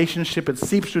through our relationship. It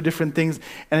seeps through different things.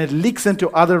 And it leaks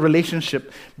into other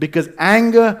relationships. Because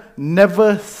anger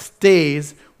never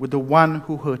stays with the one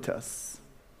who hurt us.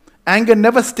 Anger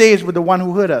never stays with the one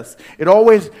who hurt us. It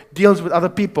always deals with other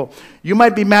people. You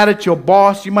might be mad at your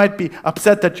boss. You might be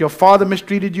upset that your father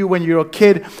mistreated you when you were a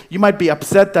kid. You might be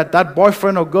upset that that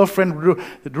boyfriend or girlfriend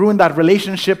ruined that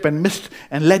relationship and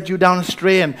led you down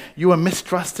astray and you were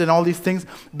mistrusted and all these things.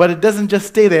 But it doesn't just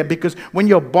stay there, because when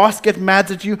your boss gets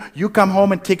mad at you, you come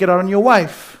home and take it out on your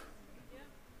wife.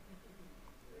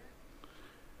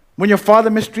 When your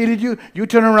father mistreated you, you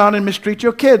turn around and mistreat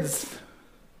your kids.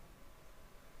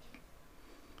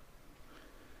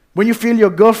 When you feel your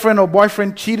girlfriend or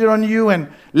boyfriend cheated on you and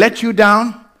let you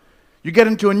down, you get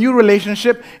into a new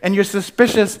relationship and you're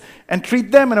suspicious and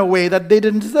treat them in a way that they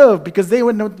didn't deserve because they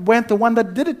weren't the one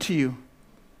that did it to you.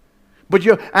 But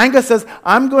your anger says,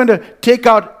 I'm going to take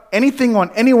out anything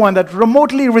on anyone that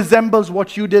remotely resembles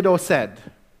what you did or said.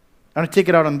 I'm going to take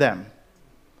it out on them.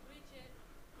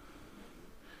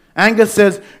 Anger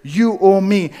says, you owe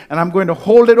me, and I'm going to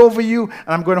hold it over you, and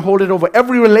I'm going to hold it over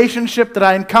every relationship that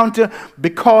I encounter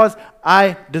because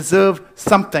I deserve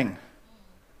something.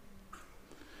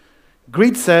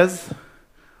 Greed says,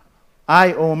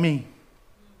 I owe me.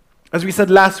 As we said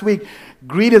last week,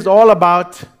 greed is all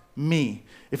about me.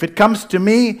 If it comes to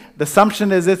me, the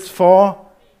assumption is it's for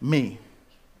me.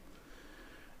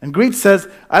 And greed says,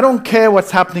 I don't care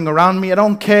what's happening around me. I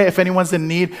don't care if anyone's in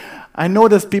need. I know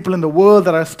there's people in the world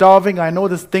that are starving. I know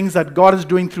there's things that God is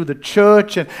doing through the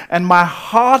church, and my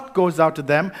heart goes out to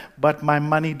them, but my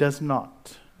money does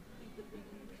not.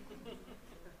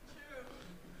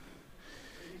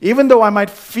 Even though I might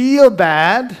feel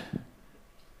bad,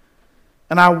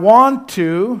 and I want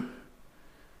to,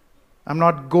 I'm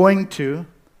not going to,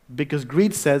 because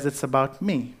greed says it's about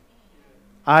me.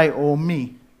 I owe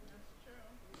me.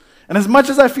 And as much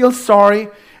as I feel sorry,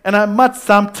 and I must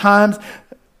sometimes,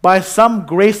 by some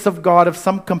grace of God, if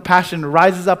some compassion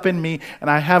rises up in me and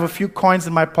I have a few coins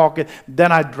in my pocket,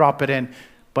 then I drop it in.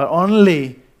 But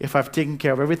only if I've taken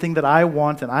care of everything that I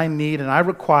want and I need and I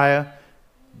require,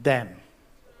 then.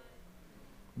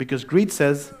 Because greed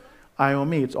says, I owe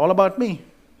me. It's all about me.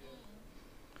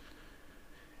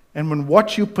 And when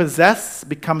what you possess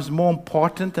becomes more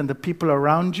important than the people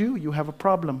around you, you have a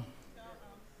problem.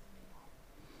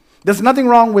 There's nothing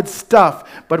wrong with stuff,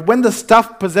 but when the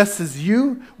stuff possesses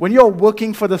you, when you're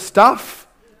working for the stuff,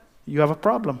 you have a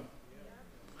problem.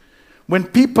 When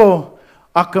people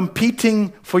are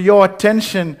competing for your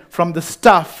attention from the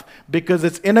stuff because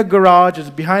it's in a garage, it's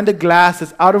behind a glass,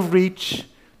 it's out of reach,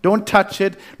 don't touch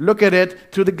it, look at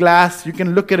it through the glass, you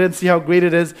can look at it and see how great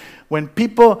it is. When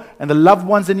people and the loved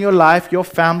ones in your life, your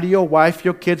family, your wife,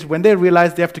 your kids, when they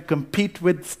realize they have to compete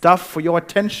with stuff for your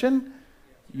attention,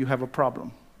 you have a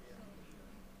problem.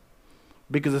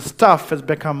 Because the stuff has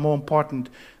become more important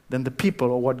than the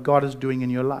people or what God is doing in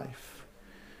your life.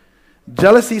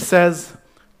 Jealousy says,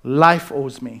 life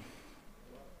owes me.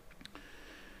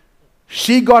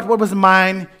 She got what was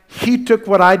mine. He took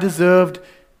what I deserved.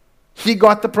 He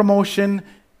got the promotion,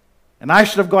 and I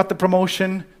should have got the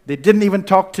promotion. They didn't even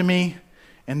talk to me.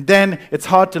 And then it's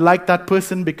hard to like that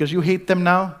person because you hate them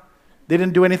now. They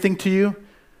didn't do anything to you,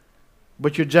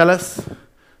 but you're jealous.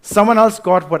 Someone else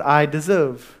got what I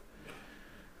deserve.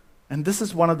 And this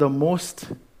is one of the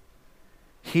most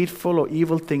hateful or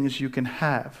evil things you can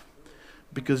have.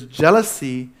 Because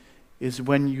jealousy is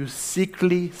when you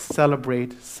secretly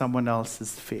celebrate someone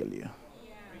else's failure.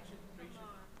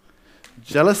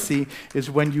 Jealousy is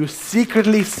when you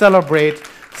secretly celebrate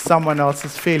someone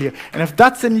else's failure. And if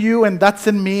that's in you and that's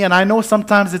in me, and I know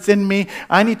sometimes it's in me,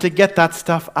 I need to get that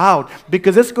stuff out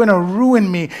because it's going to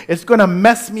ruin me. It's going to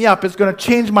mess me up. It's going to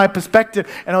change my perspective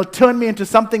and it'll turn me into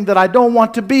something that I don't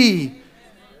want to be.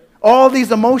 All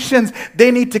these emotions, they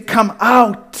need to come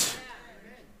out.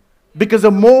 Because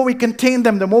the more we contain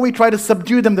them, the more we try to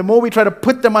subdue them, the more we try to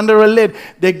put them under a lid,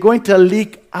 they're going to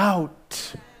leak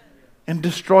out and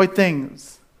destroy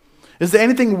things. Is there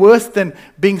anything worse than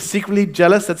being secretly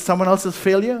jealous at someone else's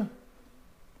failure?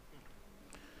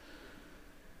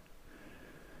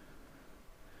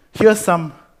 Here are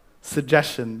some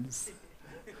suggestions.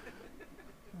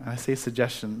 I say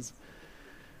suggestions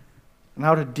on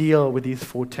how to deal with these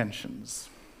 4 tensions.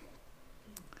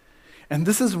 And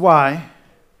this is why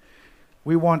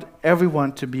we want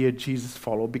everyone to be a Jesus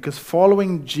follower, because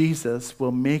following Jesus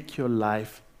will make your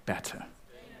life better.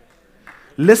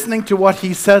 Listening to what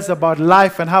he says about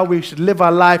life and how we should live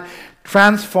our life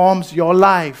transforms your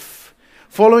life.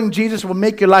 Following Jesus will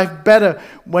make your life better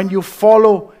when you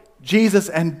follow Jesus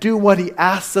and do what he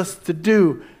asks us to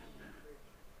do.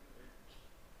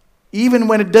 Even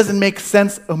when it doesn't make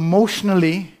sense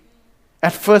emotionally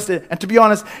at first. And to be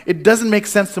honest, it doesn't make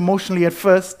sense emotionally at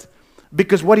first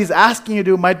because what he's asking you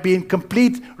to do might be in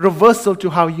complete reversal to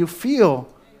how you feel.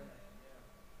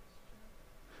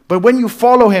 But when you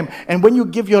follow him and when you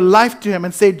give your life to him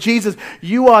and say, Jesus,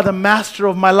 you are the master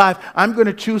of my life. I'm going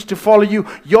to choose to follow you.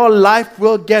 Your life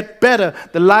will get better.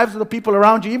 The lives of the people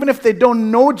around you, even if they don't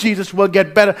know Jesus, will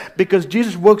get better because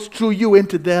Jesus works through you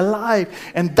into their life.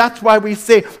 And that's why we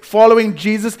say following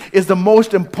Jesus is the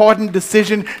most important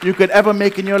decision you could ever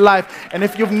make in your life. And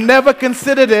if you've never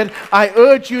considered it, I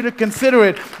urge you to consider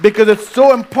it because it's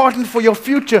so important for your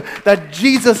future that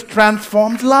Jesus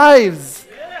transforms lives.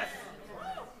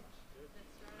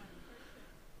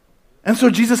 And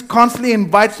so Jesus constantly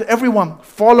invites everyone,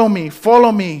 follow me,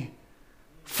 follow me,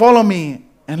 follow me,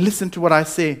 and listen to what I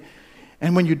say.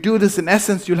 And when you do this, in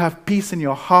essence, you'll have peace in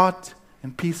your heart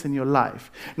and peace in your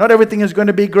life. Not everything is going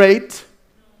to be great.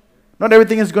 Not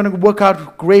everything is going to work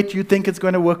out great. You think it's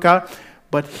going to work out,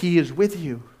 but he is with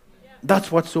you.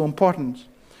 That's what's so important.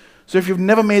 So if you've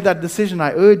never made that decision,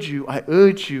 I urge you,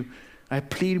 I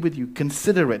plead with you,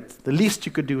 consider it. The least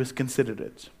you could do is consider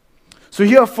it. So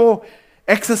here are 4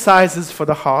 exercises for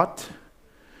the heart.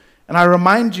 And I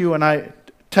remind you and I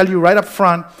tell you right up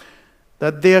front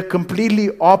that they are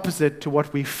completely opposite to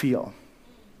what we feel.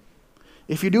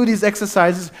 If you do these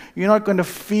exercises, you're not going to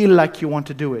feel like you want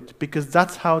to do it because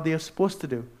that's how they are supposed to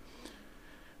do.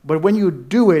 But when you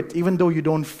do it, even though you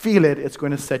don't feel it, it's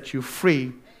going to set you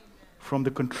free from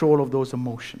the control of those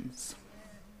emotions.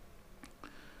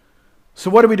 So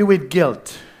what do we do with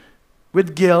guilt?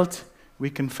 With guilt, we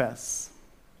confess.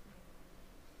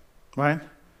 Right?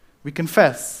 We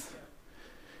confess.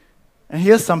 And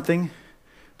here's something.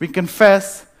 We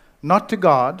confess not to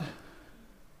God.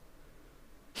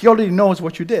 He already knows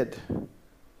what you did.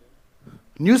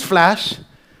 Newsflash.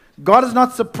 God is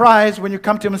not surprised when you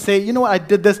come to him and say, you know what, I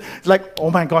did this. It's like,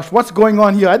 oh my gosh, what's going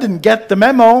on here? I didn't get the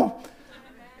memo.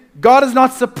 God is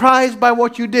not surprised by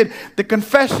what you did. The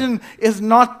confession is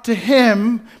not to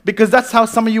him because that's how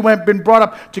some of you have been brought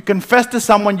up, to confess to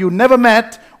someone you never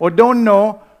met or don't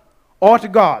know, or to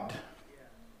God.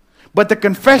 But the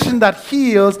confession that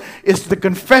heals is the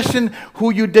confession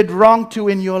who you did wrong to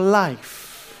in your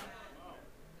life.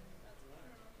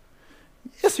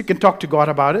 Yes, you can talk to God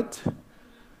about it.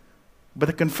 But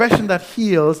the confession that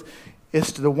heals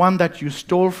is to the one that you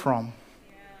stole from.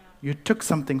 You took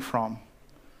something from.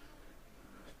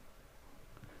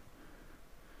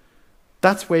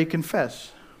 That's where you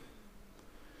confess.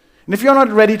 And if you're not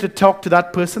ready to talk to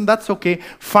that person, that's okay.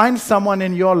 Find someone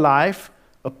in your life,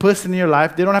 a person in your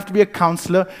life. They don't have to be a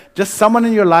counselor. Just someone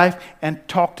in your life and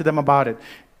talk to them about it.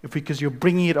 Because you're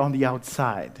bringing it on the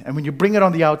outside. And when you bring it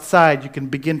on the outside, you can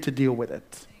begin to deal with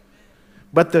it.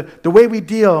 But the way we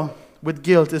deal with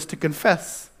guilt is to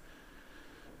confess.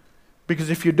 Because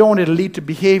if you don't, it'll lead to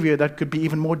behavior that could be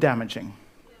even more damaging.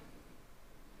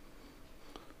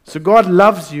 So God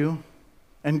loves you.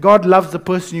 And God loves the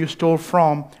person you stole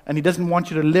from, and he doesn't want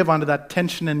you to live under that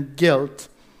tension and guilt.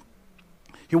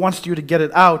 He wants you to get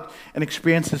it out and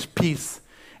experience his peace.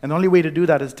 And the only way to do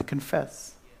that is to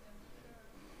confess.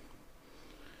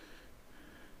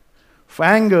 For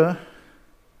anger,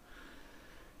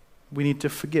 we need to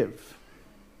forgive.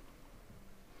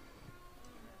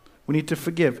 We need to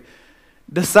forgive.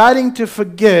 Deciding to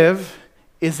forgive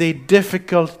is a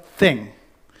difficult thing.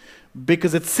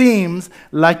 because it seems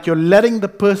like you're letting the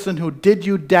person who did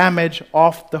you damage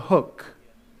off the hook.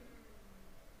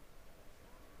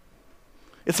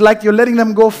 It's like you're letting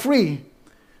them go free.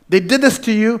 They did this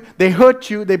to you, they hurt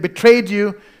you, they betrayed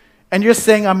you, and you're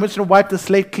saying, I'm just going to wipe the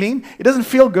slate clean. It doesn't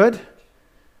feel good.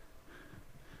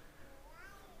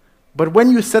 But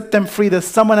when you set them free, there's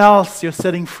someone else you're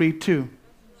setting free too.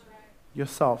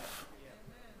 Yourself.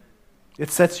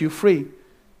 It sets you free.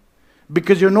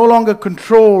 Because you're no longer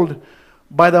controlled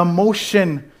by the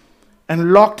emotion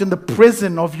and locked in the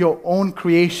prison of your own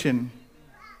creation.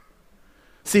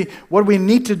 See, what we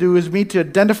need to do is we need to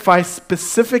identify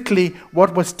specifically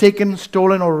what was taken,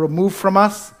 stolen, or removed from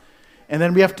us. And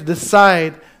then we have to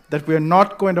decide that we're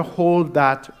not going to hold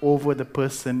that over the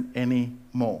person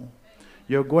anymore.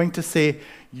 You're going to say,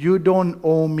 you don't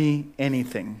owe me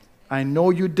anything. I know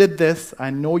you did this.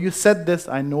 I know you said this.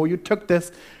 I know you took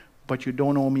this. But you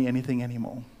don't owe me anything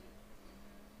anymore.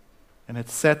 And it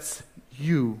sets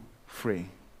you free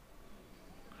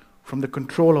from the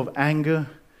control of anger,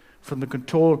 from the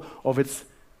control of its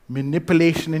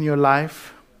manipulation in your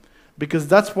life. Because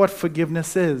that's what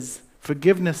forgiveness is.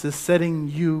 Forgiveness is setting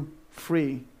you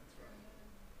free.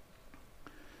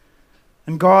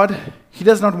 And God, He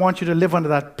does not want you to live under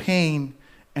that pain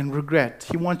and regret.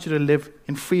 He wants you to live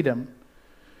in freedom.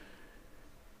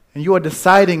 And you are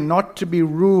deciding not to be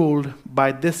ruled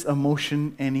by this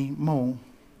emotion anymore.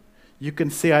 You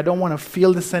can say, I don't want to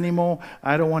feel this anymore.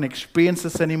 I don't want to experience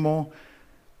this anymore.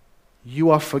 You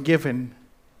are forgiven.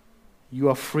 You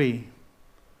are free.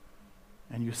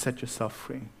 And you set yourself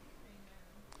free.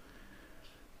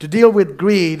 To deal with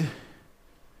greed,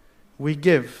 we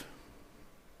give.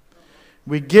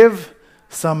 We give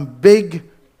some big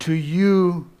to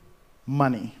you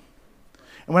money.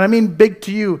 And when I mean big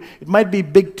to you, it might be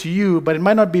big to you, but it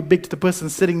might not be big to the person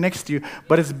sitting next to you,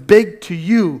 but it's big to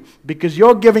you because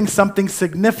you're giving something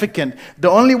significant. The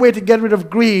only way to get rid of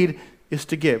greed is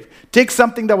to give. Take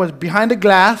something that was behind a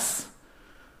glass,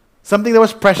 something that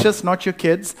was precious, not your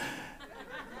kids,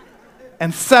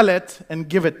 and sell it and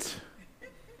give it.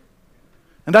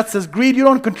 And that says, greed, you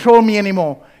don't control me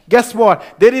anymore. Guess what?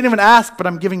 They didn't even ask, but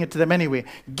I'm giving it to them anyway.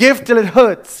 Give till it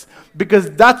hurts, because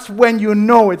that's when you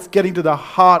know it's getting to the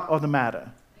heart of the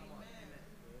matter.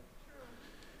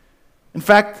 In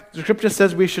fact, the scripture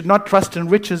says we should not trust in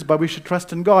riches, but we should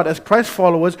trust in God. As Christ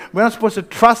followers, we're not supposed to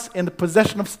trust in the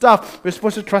possession of stuff. We're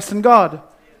supposed to trust in God.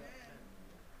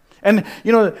 And,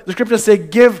 the scriptures say,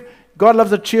 give. God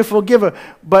loves a cheerful giver.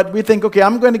 But we think, okay,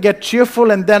 I'm going to get cheerful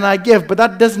and then I give. But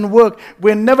that doesn't work.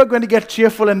 We're never going to get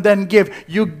cheerful and then give.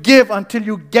 You give until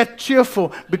you get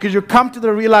cheerful, because you come to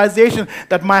the realization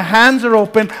that my hands are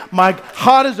open, my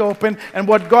heart is open, and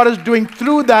what God is doing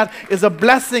through that is a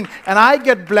blessing, and I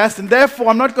get blessed, and therefore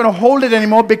I'm not going to hold it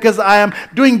anymore because I am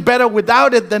doing better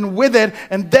without it than with it,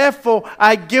 and therefore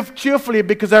I give cheerfully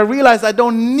because I realize I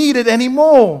don't need it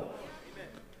anymore.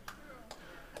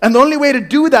 And the only way to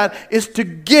do that is to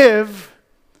give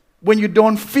when you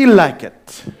don't feel like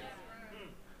it.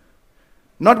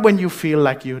 Not when you feel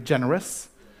like you're generous.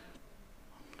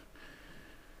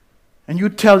 And you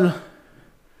tell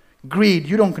greed,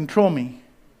 you don't control me.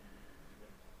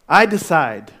 I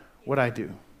decide what I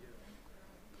do.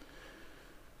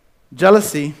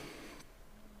 Jealousy.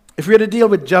 If we're to deal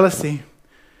with jealousy,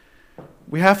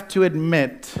 we have to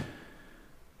admit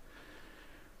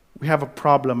we have a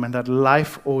problem and that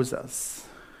life owes us.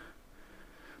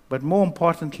 But more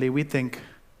importantly, we think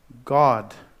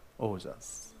God owes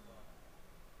us.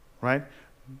 Right?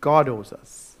 God owes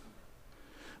us.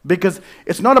 Because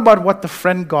it's not about what the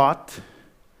friend got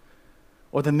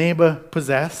or the neighbor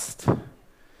possessed.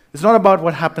 It's not about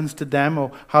what happens to them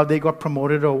or how they got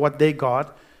promoted or what they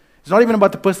got. It's not even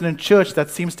about the person in church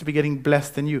that seems to be getting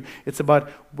blessed than you. It's about,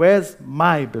 where's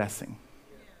my blessing?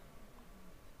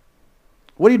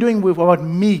 What are you doing about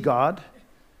me, God?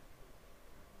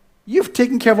 You've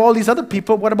taken care of all these other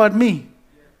people. What about me?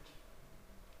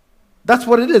 That's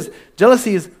what it is.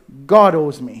 Jealousy is God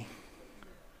owes me.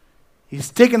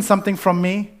 He's taken something from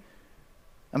me,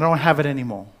 and I don't have it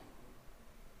anymore.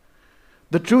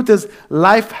 The truth is,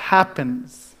 life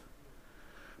happens.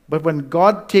 But when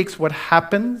God takes what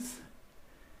happens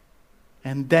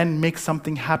and then makes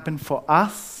something happen for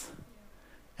us,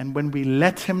 and when we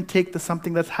let Him take the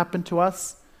something that's happened to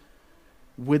us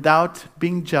without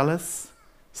being jealous,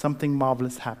 something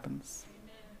marvelous happens.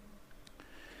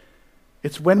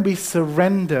 It's when we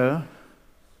surrender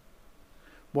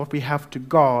what we have to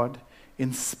God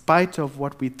in spite of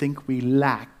what we think we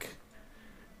lack.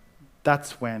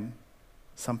 That's when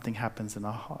something happens in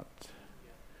our heart.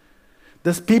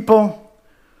 There's people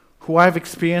who I've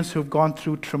experienced who've gone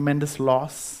through tremendous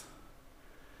loss.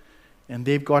 and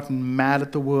they've gotten mad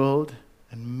at the world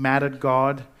and mad at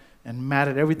God and mad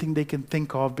at everything they can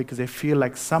think of because they feel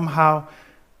like somehow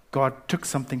God took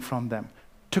something from them,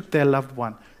 took their loved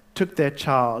one, took their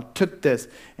child, took this,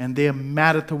 and they're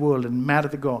mad at the world and mad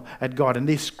at God, and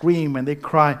they scream and they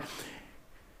cry,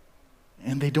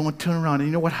 and they don't turn around. And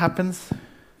you know what happens?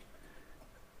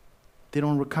 They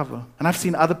don't recover. And I've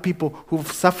seen other people who've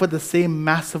suffered the same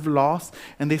massive loss,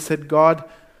 and they said, God,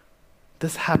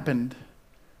 this happened,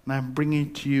 and I'm bringing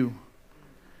it to you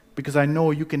because I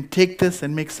know you can take this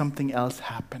and make something else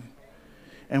happen.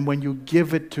 And when you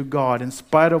give it to God, in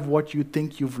spite of what you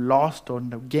think you've lost or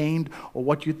gained or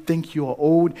what you think you are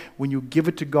owed, when you give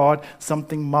it to God,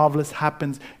 something marvelous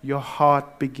happens. Your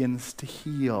heart begins to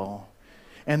heal.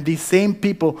 And these same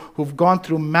people who've gone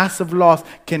through massive loss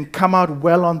can come out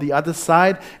well on the other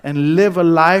side and live a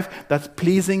life that's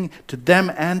pleasing to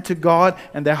them and to God,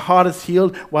 and their heart is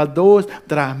healed, while those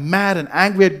that are mad and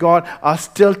angry at God are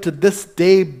still to this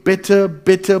day bitter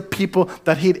people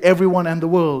that hate everyone and the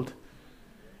world.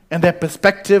 And their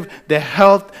perspective, their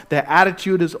health, their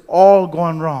attitude is all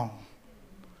gone wrong,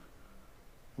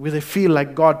 where they feel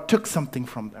like God took something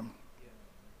from them.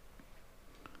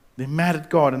 They're mad at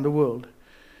God and the world.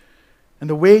 And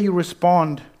the way you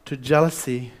respond to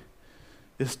jealousy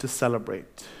is to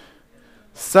celebrate.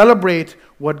 Celebrate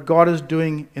what God is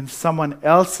doing in someone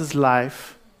else's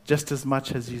life just as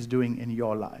much as He's doing in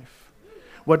your life.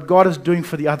 What God is doing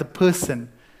for the other person.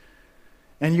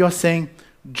 And you're saying,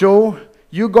 Joe,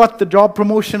 you got the job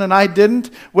promotion and I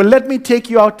didn't. Well, let me take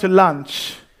you out to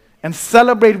lunch and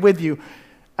celebrate with you.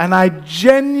 And I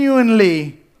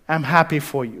genuinely am happy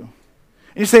for you.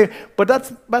 And you say, but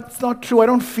that's not true. I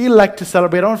don't feel like to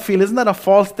celebrate. I don't feel, isn't that a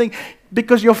false thing?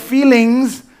 Because your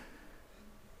feelings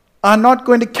are not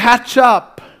going to catch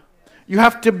up. You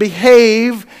have to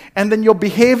behave, and then your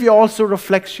behavior also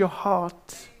reflects your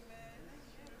heart.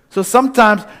 So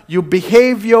sometimes you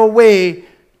behave your way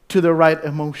to the right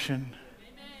emotion.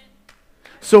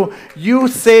 So you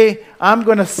say, I'm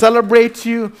going to celebrate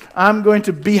you. I'm going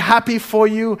to be happy for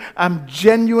you. I'm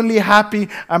genuinely happy.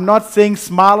 I'm not saying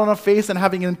smile on a face and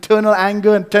having internal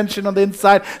anger and tension on the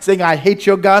inside, saying, I hate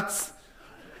your guts.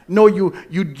 No,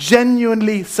 you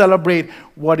genuinely celebrate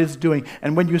what it's doing.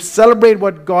 And when you celebrate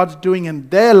what God's doing in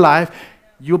their life,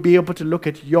 you'll be able to look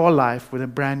at your life with a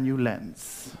brand new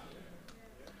lens.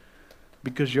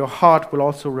 Because your heart will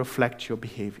also reflect your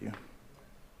behavior.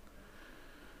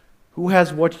 Who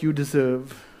has what you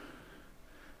deserve,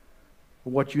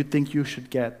 what you think you should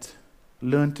get?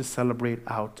 Learn to celebrate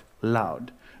out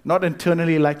loud. Not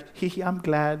internally like, hee, I'm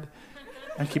glad,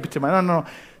 and keep it to mind. No.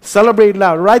 Celebrate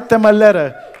loud. Write them a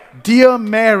letter. Dear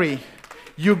Mary,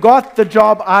 you got the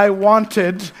job I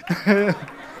wanted,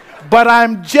 but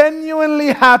I'm genuinely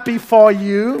happy for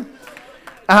you.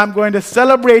 I'm going to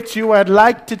celebrate you. I'd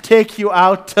like to take you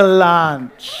out to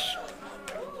lunch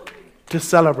to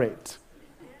celebrate.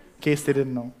 In case they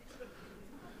didn't know.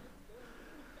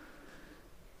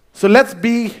 So let's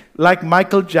be like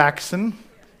Michael Jackson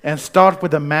and start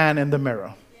with the man in the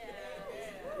mirror.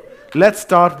 Let's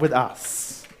start with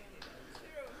us.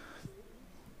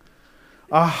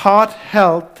 Our heart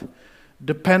health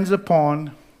depends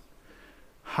upon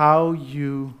how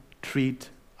you treat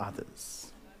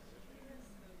others.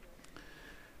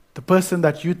 The person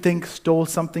that you think stole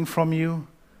something from you,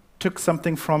 took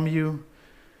something from you,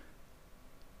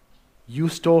 you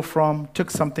stole from,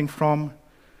 took something from,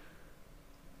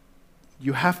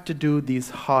 you have to do these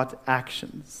heart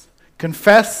actions.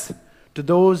 Confess to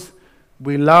those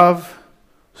we love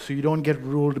so you don't get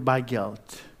ruled by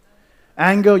guilt.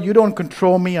 Anger, you don't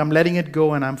control me, I'm letting it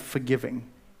go and I'm forgiving.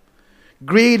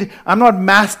 Greed, I'm not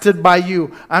mastered by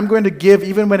you. I'm going to give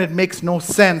even when it makes no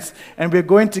sense. And we're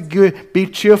going to be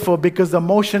cheerful because the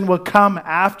emotion will come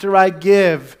after I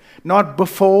give, not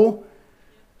before.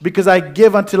 Because I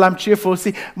give until I'm cheerful.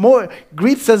 See,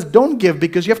 greed says don't give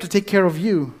because you have to take care of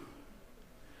you.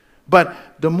 But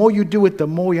the more you do it, the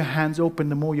more your hands open,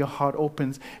 the more your heart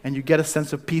opens, and you get a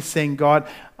sense of peace saying, God,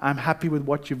 I'm happy with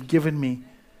what you've given me,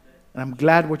 and I'm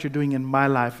glad what you're doing in my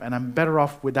life, and I'm better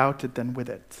off without it than with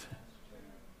it.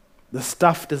 The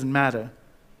stuff doesn't matter.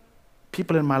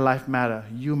 People in my life matter.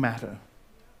 You matter.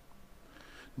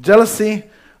 Jealousy,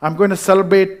 I'm going to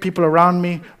celebrate people around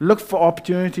me. Look for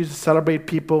opportunities to celebrate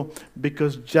people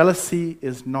because jealousy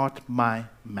is not my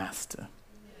master.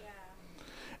 Yeah.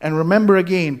 And remember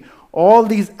again, all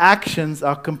these actions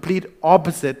are complete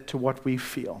opposite to what we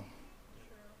feel.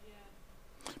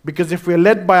 Because if we're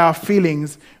led by our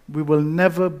feelings, we will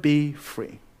never be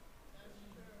free.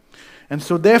 And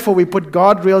so therefore we put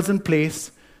guardrails in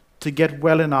place to get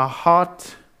well in our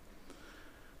heart,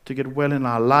 to get well in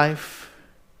our life,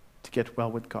 to get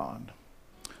well with God.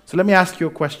 So let me ask you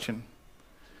a question.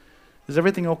 Is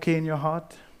everything okay in your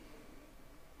heart?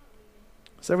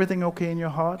 Is everything okay in your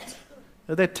heart?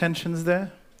 Are there tensions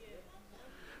there?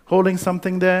 Holding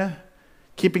something there?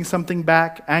 Keeping something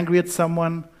back? Angry at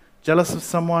someone? Jealous of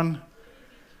someone?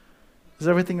 Is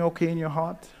everything okay in your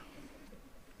heart?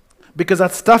 Because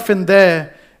that stuff in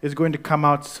there is going to come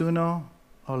out sooner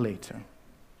or later.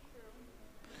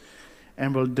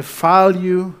 And will defile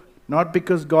you, not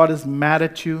because God is mad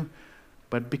at you,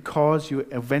 but because you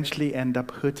eventually end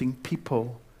up hurting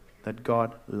people that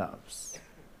God loves.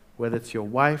 Whether it's your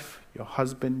wife, your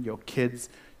husband, your kids,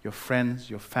 your friends,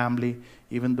 your family,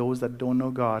 even those that don't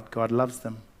know God, God loves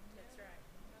them. That's right.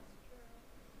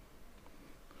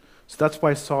 So that's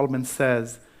why Solomon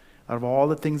says, out of all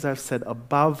the things I've said,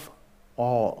 above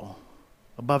all,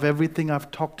 above everything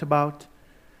I've talked about,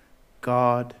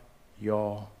 guard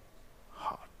your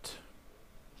heart.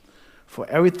 For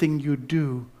everything you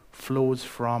do flows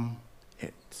from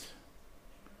it.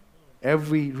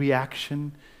 Every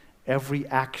reaction, every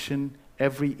action,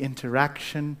 every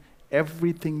interaction,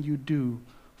 everything you do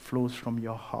flows from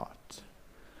your heart.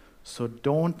 So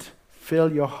don't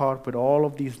fill your heart with all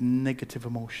of these negative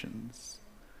emotions.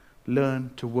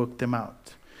 Learn to work them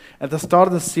out. At the start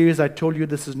of the series, I told you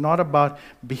this is not about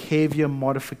behavior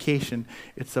modification.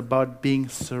 It's about being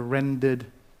surrendered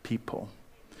people.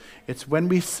 It's when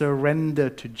we surrender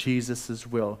to Jesus'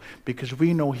 will, because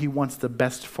we know He wants the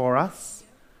best for us,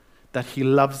 that He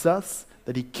loves us,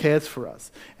 that He cares for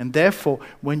us. And therefore,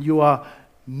 when you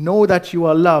know that you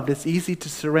are loved, it's easy to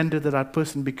surrender to that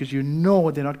person because you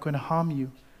know they're not going to harm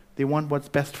you. They want what's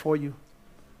best for you.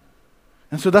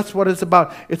 And so that's what it's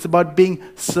about. It's about being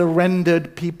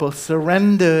surrendered people,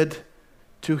 surrendered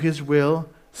to His will,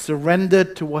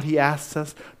 surrendered to what He asks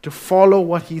us, to follow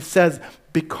what He says,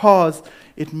 because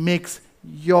it makes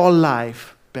your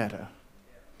life better.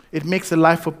 It makes the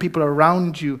life of people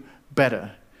around you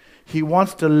better. He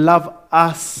wants to love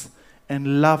us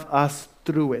and love us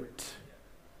through it.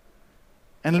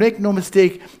 And make no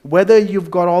mistake, whether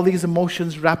you've got all these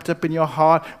emotions wrapped up in your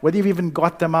heart, whether you've even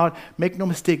got them out, make no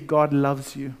mistake, God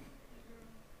loves you.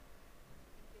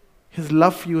 His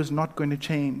love for you is not going to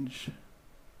change.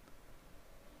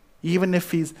 Even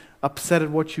if He's upset at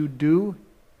what you do,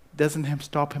 doesn't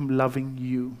stop Him loving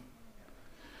you.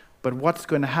 But what's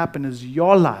going to happen is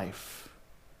your life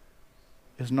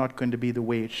is not going to be the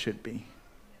way it should be.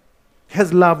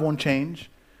 His love won't change,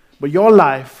 but your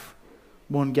life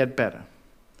won't get better.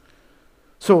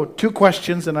 So, 2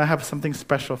 questions, and I have something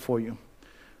special for you.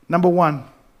 Number 1,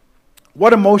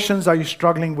 what emotions are you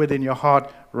struggling with in your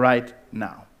heart right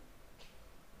now?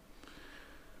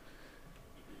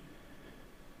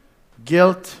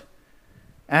 Guilt,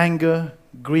 anger,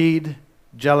 greed,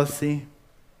 jealousy.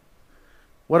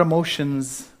 What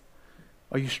emotions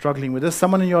are you struggling with? Is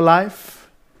someone in your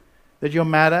life that you're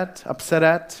mad at, upset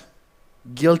at,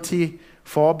 guilty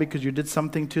for because you did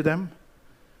something to them?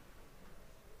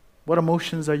 What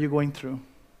emotions are you going through?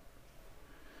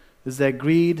 Is there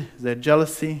greed? Is there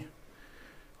jealousy?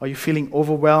 Are you feeling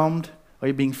overwhelmed? Are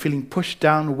you feeling pushed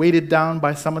down, weighted down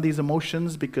by some of these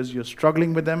emotions because you're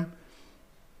struggling with them?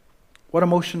 What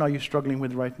emotion are you struggling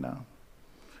with right now?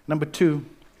 Number 2,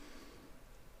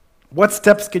 what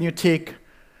steps can you take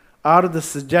out of the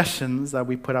suggestions that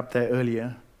we put up there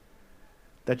earlier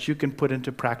that you can put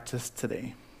into practice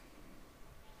today?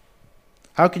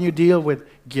 How can you deal with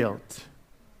guilt?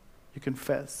 You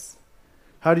confess.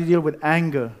 How do you deal with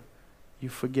anger? You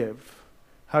forgive.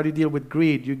 How do you deal with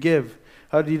greed? You give.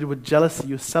 How do you deal with jealousy?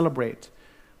 You celebrate.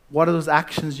 What are those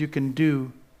actions you can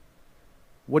do?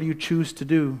 What do you choose to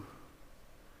do?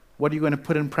 What are you going to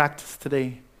put in practice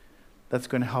today that's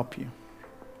going to help you?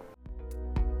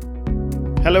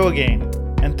 Hello again,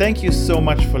 and thank you so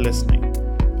much for listening.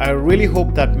 I really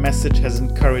hope that message has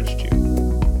encouraged you.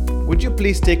 Would you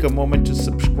please take a moment to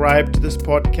subscribe to this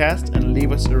podcast and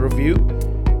leave us a review?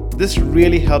 This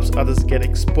really helps others get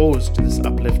exposed to this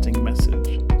uplifting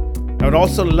message. I would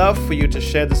also love for you to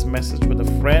share this message with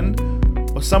a friend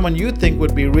or someone you think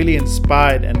would be really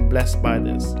inspired and blessed by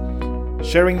this.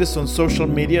 Sharing this on social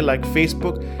media like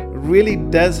Facebook really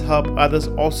does help others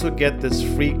also get this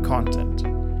free content.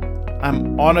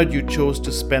 I'm honored you chose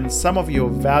to spend some of your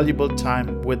valuable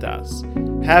time with us.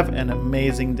 Have an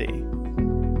amazing day.